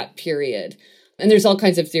to that period. And there's all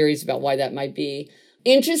kinds of theories about why that might be.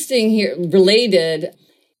 Interesting here, related,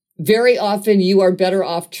 very often you are better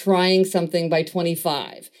off trying something by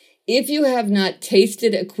 25. If you have not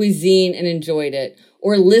tasted a cuisine and enjoyed it,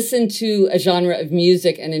 or listened to a genre of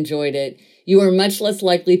music and enjoyed it, you are much less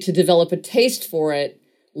likely to develop a taste for it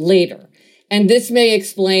later. And this may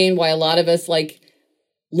explain why a lot of us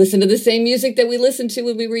listen to the same music that we listened to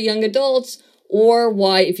when we were young adults, or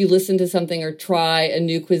why if you listen to something or try a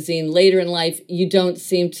new cuisine later in life, you don't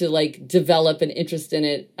seem to develop an interest in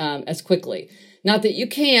it as quickly. Not that you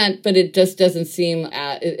can't, but it just doesn't seem,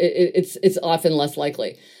 it's often less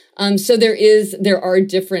likely. So there are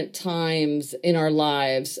different times in our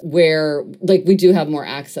lives where we do have more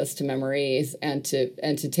access to memories and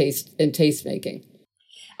to taste making.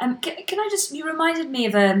 Can I just, you reminded me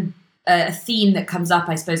of a theme that comes up,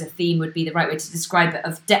 I suppose a theme would be the right way to describe it,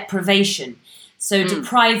 of deprivation. So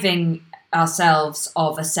depriving ourselves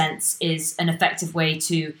of a sense is an effective way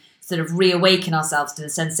to sort of reawaken ourselves to the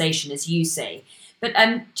sensation, as you say. But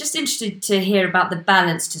I'm just interested to hear about the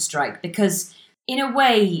balance to strike, because in a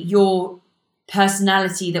way, your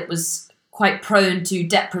personality that was quite prone to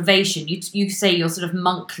deprivation, you say your sort of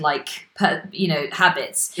monk-like,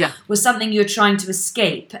 habits, was something you're trying to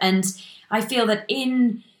escape. And I feel that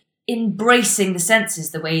in embracing the senses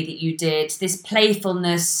the way that you did, this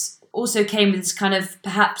playfulness also came with this kind of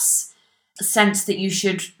perhaps sense that you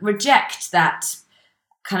should reject that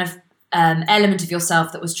kind of element of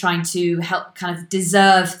yourself that was trying to help kind of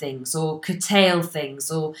deserve things or curtail things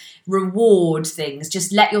or reward things.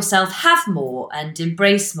 Just let yourself have more and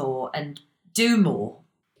embrace more and do more.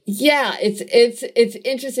 Yeah, it's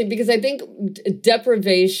interesting because I think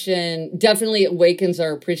deprivation definitely awakens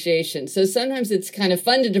our appreciation. So sometimes it's kind of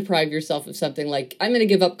fun to deprive yourself of something, like I'm going to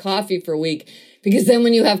give up coffee for a week, because then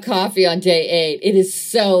when you have coffee on day 8, it is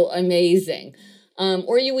so amazing.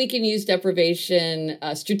 We can use deprivation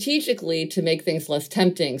strategically to make things less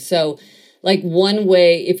tempting. So one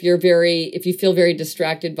way, if you feel very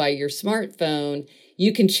distracted by your smartphone,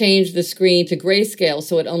 you can change the screen to grayscale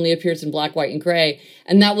so it only appears in black, white, and gray.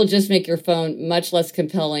 And that will just make your phone much less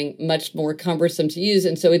compelling, much more cumbersome to use.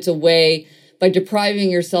 And so it's a way by depriving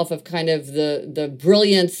yourself of kind of the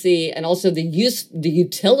brilliancy and also the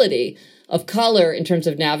utility of color in terms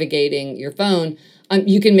of navigating your phone,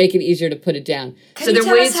 you can make it easier to put it down. Can you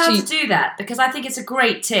tell us how to do that? Because I think it's a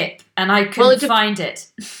great tip, and I couldn't find it.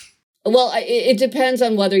 Well, it depends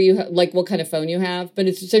on whether you like what kind of phone you have,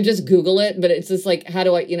 but so just Google it. But it's just like, how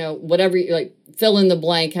do I, whatever you like, fill in the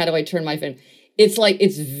blank. How do I turn my phone?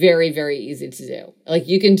 It's very, very easy to do. Like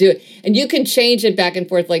you can do it, and you can change it back and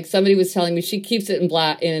forth. Like somebody was telling me, she keeps it in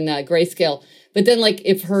grayscale. But then, like,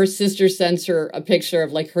 if her sister sends her a picture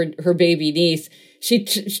of like her baby niece, she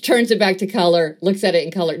turns it back to color, looks at it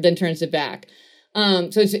in color, then turns it back. So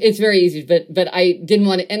it's very easy. But I didn't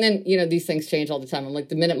want to. And then these things change all the time. I'm like,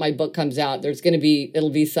 the minute my book comes out, it'll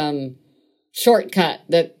be some shortcut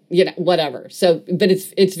that whatever. So, but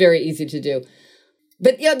it's very easy to do.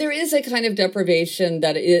 But yeah, there is a kind of deprivation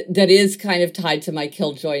that is kind of tied to my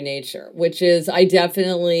killjoy nature, which is I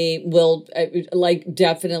definitely will.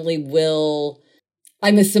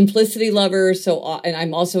 I'm a simplicity lover, and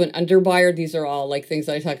I'm also an underbuyer. These are all like things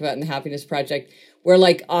that I talk about in the Happiness Project, where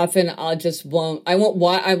like often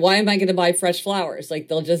why am I going to buy fresh flowers? Like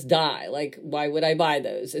they'll just die. Like why would I buy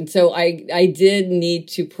those? And so I did need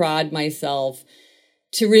to prod myself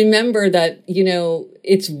to remember that,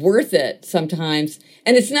 it's worth it sometimes.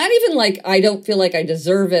 And it's not even like I don't feel like I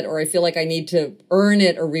deserve it or I feel like I need to earn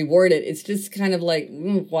it or reward it. It's just kind of like,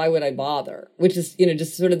 why would I bother? Which is,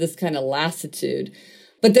 just sort of this kind of lassitude.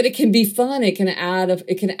 But that it can be fun. It can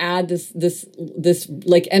add this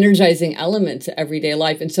like energizing element to everyday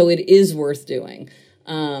life. And so it is worth doing.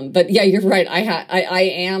 But yeah, you're right. I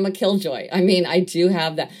am a killjoy. I mean, I do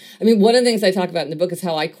have that. I mean, one of the things I talk about in the book is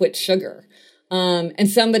how I quit sugar. And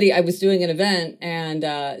I was doing an event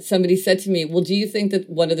and somebody said to me, well, do you think that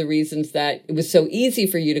one of the reasons that it was so easy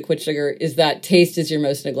for you to quit sugar is that taste is your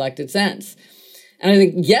most neglected sense? And I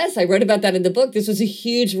think, yes, I wrote about that in the book. This was a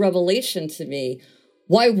huge revelation to me.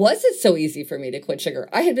 Why was it so easy for me to quit sugar?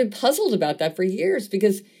 I had been puzzled about that for years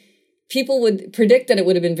because people would predict that it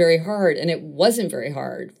would have been very hard, and it wasn't very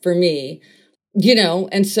hard for me,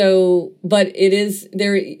 and so, but it is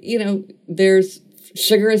there,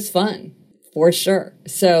 sugar is fun. For sure.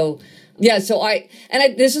 So, yeah. So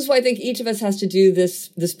this is why I think each of us has to do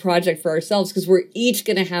this project for ourselves, because we're each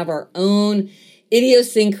going to have our own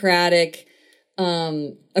idiosyncratic,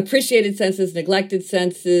 appreciated senses, neglected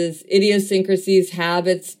senses, idiosyncrasies,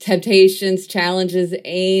 habits, temptations, challenges,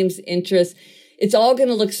 aims, interests. It's all going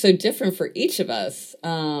to look so different for each of us.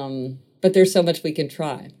 But there's so much we can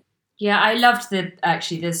try. Yeah. I loved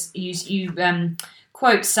you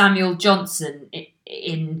quote Samuel Johnson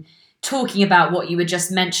in talking about what you were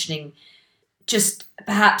just mentioning, just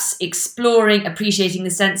perhaps exploring, appreciating the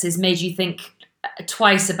senses made you think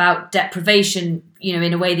twice about deprivation,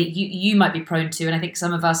 in a way that you might be prone to, and I think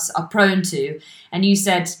some of us are prone to. And you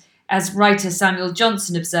said, as writer Samuel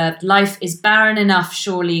Johnson observed, life is barren enough,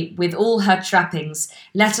 surely, with all her trappings.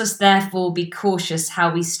 Let us therefore be cautious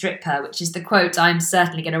how we strip her, which is the quote I'm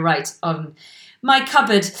certainly going to write on my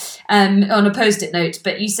cupboard on a post-it note.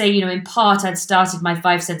 But you say, in part I'd started my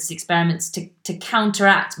 5 senses experiments to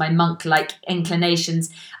counteract my monk-like inclinations.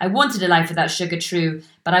 I wanted a life without sugar, true,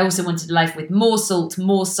 but I also wanted a life with more salt,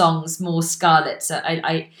 more songs, more scarlet. So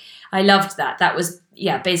I loved that. That was,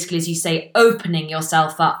 basically, as you say, opening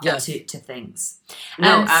yourself up to things.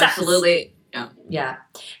 No, absolutely. Yeah.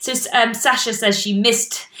 So Sasha says she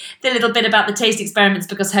missed the little bit about the taste experiments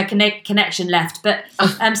because her connection left. But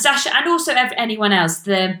Sasha, and also anyone else,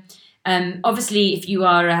 obviously, if you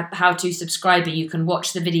are a How To subscriber, you can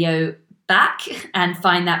watch the video back and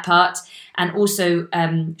find that part. And also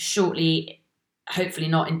shortly, hopefully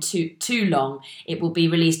not in too long, it will be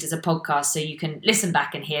released as a podcast, so you can listen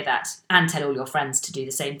back and hear that and tell all your friends to do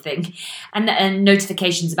the same thing. And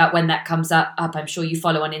notifications about when that comes up, I'm sure you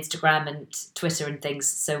follow on Instagram and Twitter and things,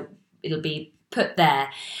 so it'll be put there.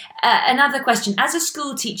 Another question, as a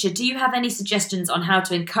school teacher, do you have any suggestions on how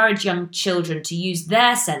to encourage young children to use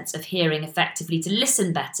their sense of hearing effectively to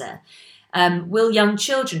listen better? Will young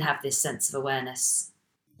children have this sense of awareness?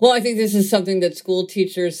 Well, I think this is something that school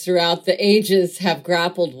teachers throughout the ages have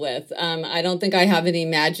grappled with. I don't think I have any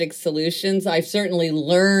magic solutions. I've certainly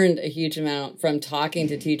learned a huge amount from talking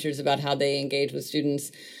to teachers about how they engage with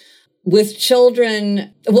students. With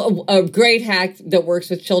children, a great hack that works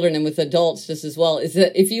with children and with adults just as well is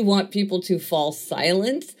that if you want people to fall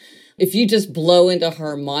silent, if you just blow into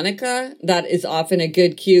harmonica, that is often a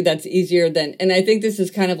good cue. That's easier than, and I think this is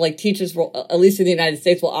kind of like teachers will, at least in the United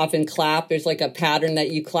States, will often clap. There's like a pattern that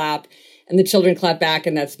you clap and the children clap back,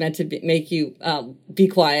 and that's meant to make you be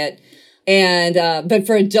quiet. And, but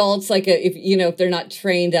for adults, like if they're not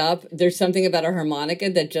trained up, there's something about a harmonica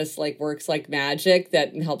that just like works like magic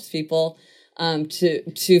that helps people,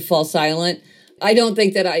 to fall silent. I don't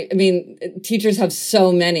think that I mean, teachers have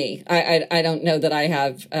so many. I don't know that I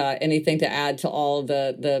have, anything to add to all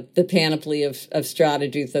the panoply of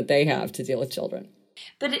strategies that they have to deal with children.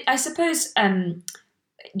 But I suppose,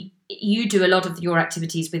 you do a lot of your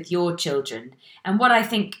activities with your children. And what I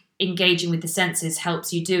think engaging with the senses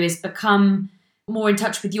helps you do is become more in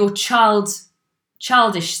touch with your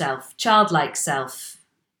childish self, childlike self.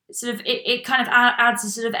 It kind of adds a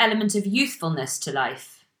sort of element of youthfulness to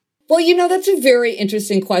life. Well, that's a very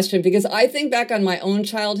interesting question, because I think back on my own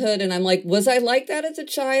childhood and I'm like, was I like that as a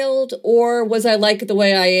child, or was I like the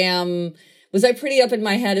way I am? Was I pretty up in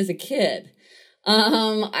my head as a kid?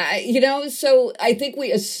 So I think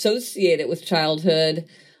we associate it with childhood,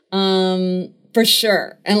 for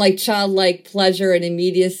sure. And like childlike pleasure and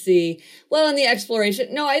immediacy. Well, and the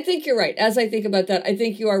exploration. No, I think you're right. As I think about that, I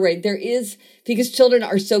think you are right. There is, because children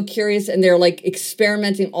are so curious and they're like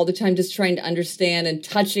experimenting all the time, just trying to understand and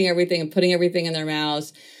touching everything and putting everything in their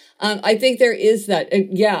mouths. I think there is that.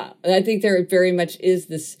 I think there very much is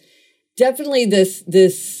this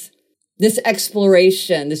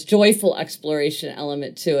exploration, this joyful exploration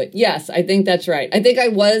element to it. Yes, I think that's right. I think I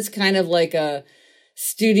was kind of like a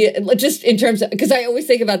studio, just in terms of, because I always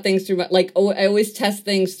think about things through, I always test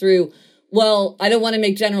things through, well, I don't want to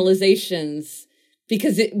make generalizations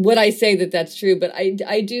because would I say that that's true? But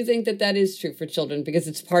I do think that that is true for children, because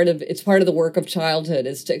it's part of the work of childhood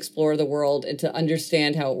is to explore the world and to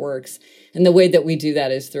understand how it works. And the way that we do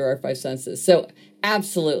that is through our five senses. So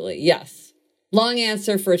absolutely, yes. Long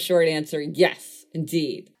answer for a short answer. Yes,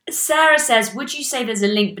 indeed. Sarah says, would you say there's a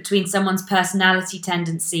link between someone's personality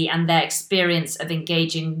tendency and their experience of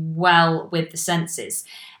engaging well with the senses?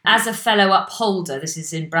 As a fellow upholder, this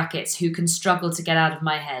is in brackets, who can struggle to get out of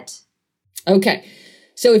my head. Okay.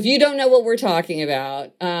 So if you don't know what we're talking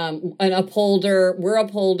about, an upholder, we're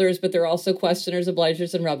upholders, but they're also questioners,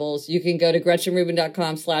 obligers, and rebels. You can go to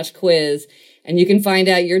GretchenRubin.com/quiz and you can find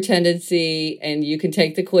out your tendency, and you can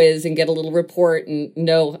take the quiz and get a little report and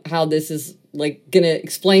know how this is like going to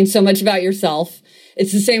explain so much about yourself.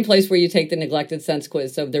 It's the same place where you take the neglected sense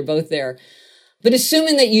quiz. So they're both there. But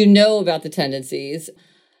assuming that you know about the tendencies,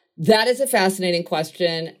 that is a fascinating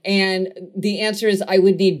question. And the answer is I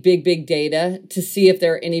would need big, big data to see if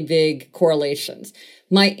there are any big correlations.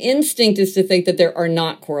 My instinct is to think that there are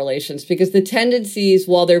not correlations, because the tendencies,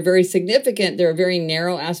 while they're very significant, they're a very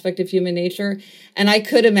narrow aspect of human nature. And I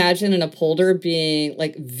could imagine an upholder being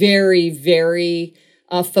like very, very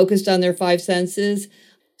focused on their five senses.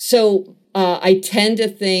 So I tend to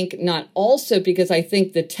think not also, because I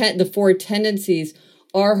think the four tendencies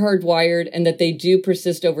are hardwired and that they do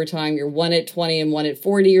persist over time. You're one at 20 and one at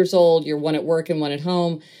 40 years old. You're one at work and one at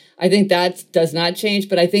home. I think that does not change,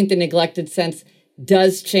 but I think the neglected sense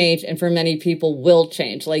does change, and for many people will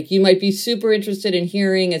change. Like, you might be super interested in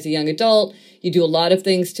hearing as a young adult. You do a lot of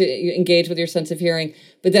things to engage with your sense of hearing,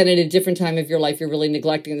 but then at a different time of your life, you're really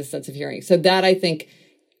neglecting the sense of hearing. So that, I think,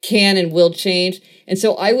 can and will change. And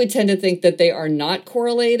so I would tend to think that they are not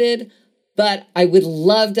correlated, but I would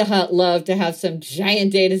love to have some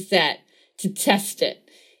giant data set to test it.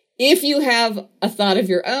 If you have a thought of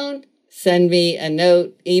your own, send me a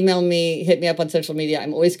note, email me, hit me up on social media.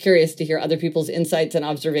 I'm always curious to hear other people's insights and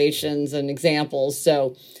observations and examples.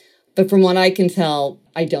 So, but from what I can tell,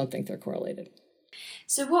 I don't think they're correlated.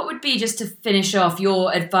 So what would be, just to finish off,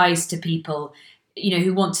 your advice to people,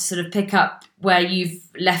 who want to sort of pick up where you've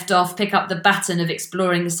left off, pick up the baton of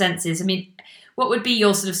exploring the senses? I mean, what would be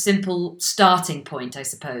your sort of simple starting point, I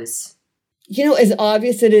suppose? As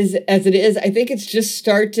obvious as it is, I think it's just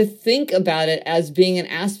start to think about it as being an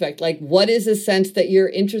aspect. Like, what is a sense that you're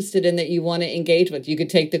interested in that you want to engage with? You could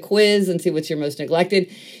take the quiz and see what's your most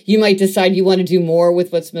neglected. You might decide you want to do more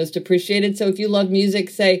with what's most appreciated. So if you love music,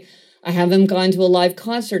 say, I haven't gone to a live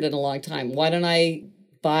concert in a long time. Why don't I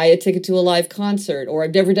buy a ticket to a live concert? Or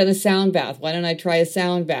I've never done a sound bath. Why don't I try a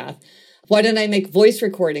sound bath? Why don't I make voice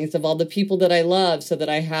recordings of all the people that I love so that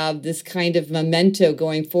I have this kind of memento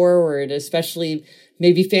going forward, especially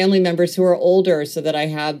maybe family members who are older, so that I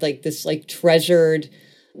have like this like treasured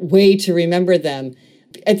way to remember them.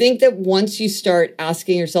 I think that once you start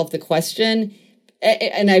asking yourself the question,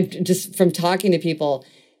 and I've just from talking to people,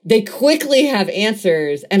 they quickly have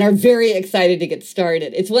answers and are very excited to get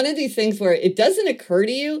started. It's one of these things where it doesn't occur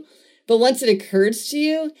to you, but once it occurs to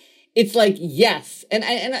you, it's like, yes. And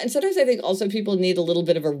sometimes I think also people need a little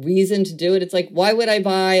bit of a reason to do it. It's like, why would I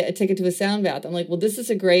buy a ticket to a sound bath? I'm like, well, this is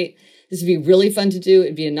a great This would be really fun to do.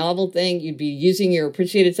 It'd be a novel thing. You'd be using your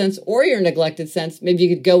appreciated sense or your neglected sense. Maybe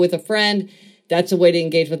you could go with a friend. That's a way to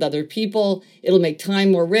engage with other people. It'll make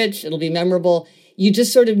time more rich. It'll be memorable. You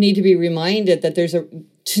just sort of need to be reminded that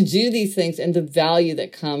to do these things and the value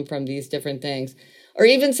that come from these different things. Or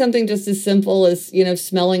even something just as simple as,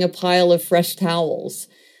 smelling a pile of fresh towels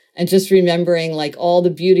and just remembering like all the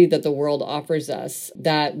beauty that the world offers us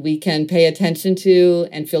that we can pay attention to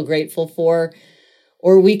and feel grateful for,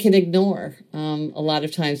 or we can ignore. A lot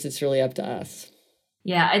of times it's really up to us.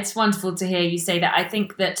 Yeah, it's wonderful to hear you say that. I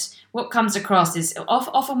think that what comes across is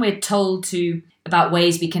often we're told about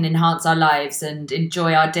ways we can enhance our lives and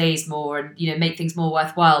enjoy our days more and, make things more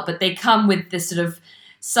worthwhile. But they come with this sort of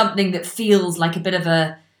something that feels like a bit of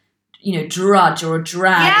a, drudge or a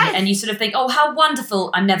drag. Yes. And you sort of think, oh, how wonderful,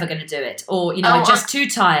 I'm never going to do it. Or, I'm just too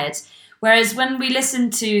tired. Whereas when we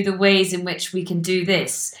listen to the ways in which we can do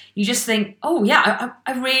this, you just think, oh, yeah,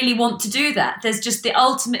 I really want to do that. There's just the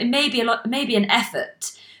ultimate, maybe an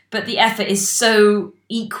effort, but the effort is so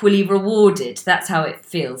equally rewarded. That's how it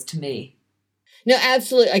feels to me. No,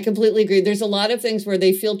 absolutely. I completely agree. There's a lot of things where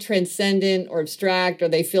they feel transcendent or abstract, or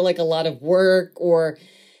they feel like a lot of work, or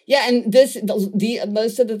and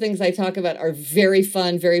most of the things I talk about are very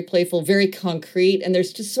fun, very playful, very concrete, and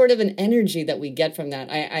there's just sort of an energy that we get from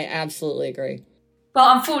that. I absolutely agree.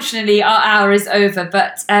 Well, unfortunately, our hour is over,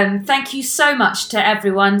 but thank you so much to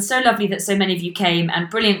everyone. So lovely that so many of you came, and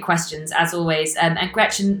brilliant questions, as always. And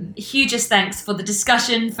Gretchen, hugest thanks for the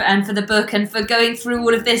discussion and for the book and for going through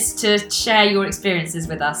all of this to share your experiences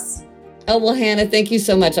with us. Oh, well, Hannah, thank you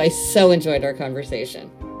so much. I so enjoyed our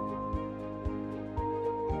conversation.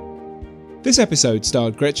 This episode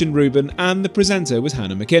starred Gretchen Rubin and the presenter was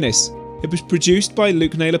Hannah McInnes. It was produced by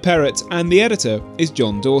Luke Naylor-Perrott and the editor is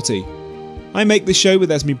John Doughty. I make this show with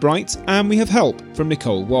Esme Bright and we have help from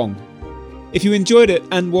Nicole Wong. If you enjoyed it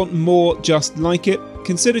and want more just like it,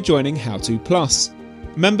 consider joining How To Plus.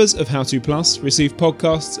 Members of How To Plus receive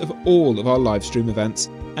podcasts of all of our live stream events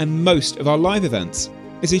and most of our live events.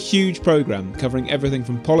 It's a huge programme covering everything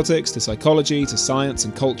from politics to psychology to science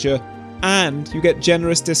and culture, and you get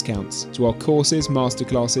generous discounts to our courses,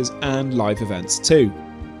 masterclasses and live events too.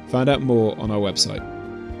 Find out more on our website.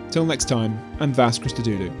 Till next time, I'm Vas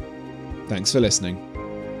Christodoulou. Thanks for listening.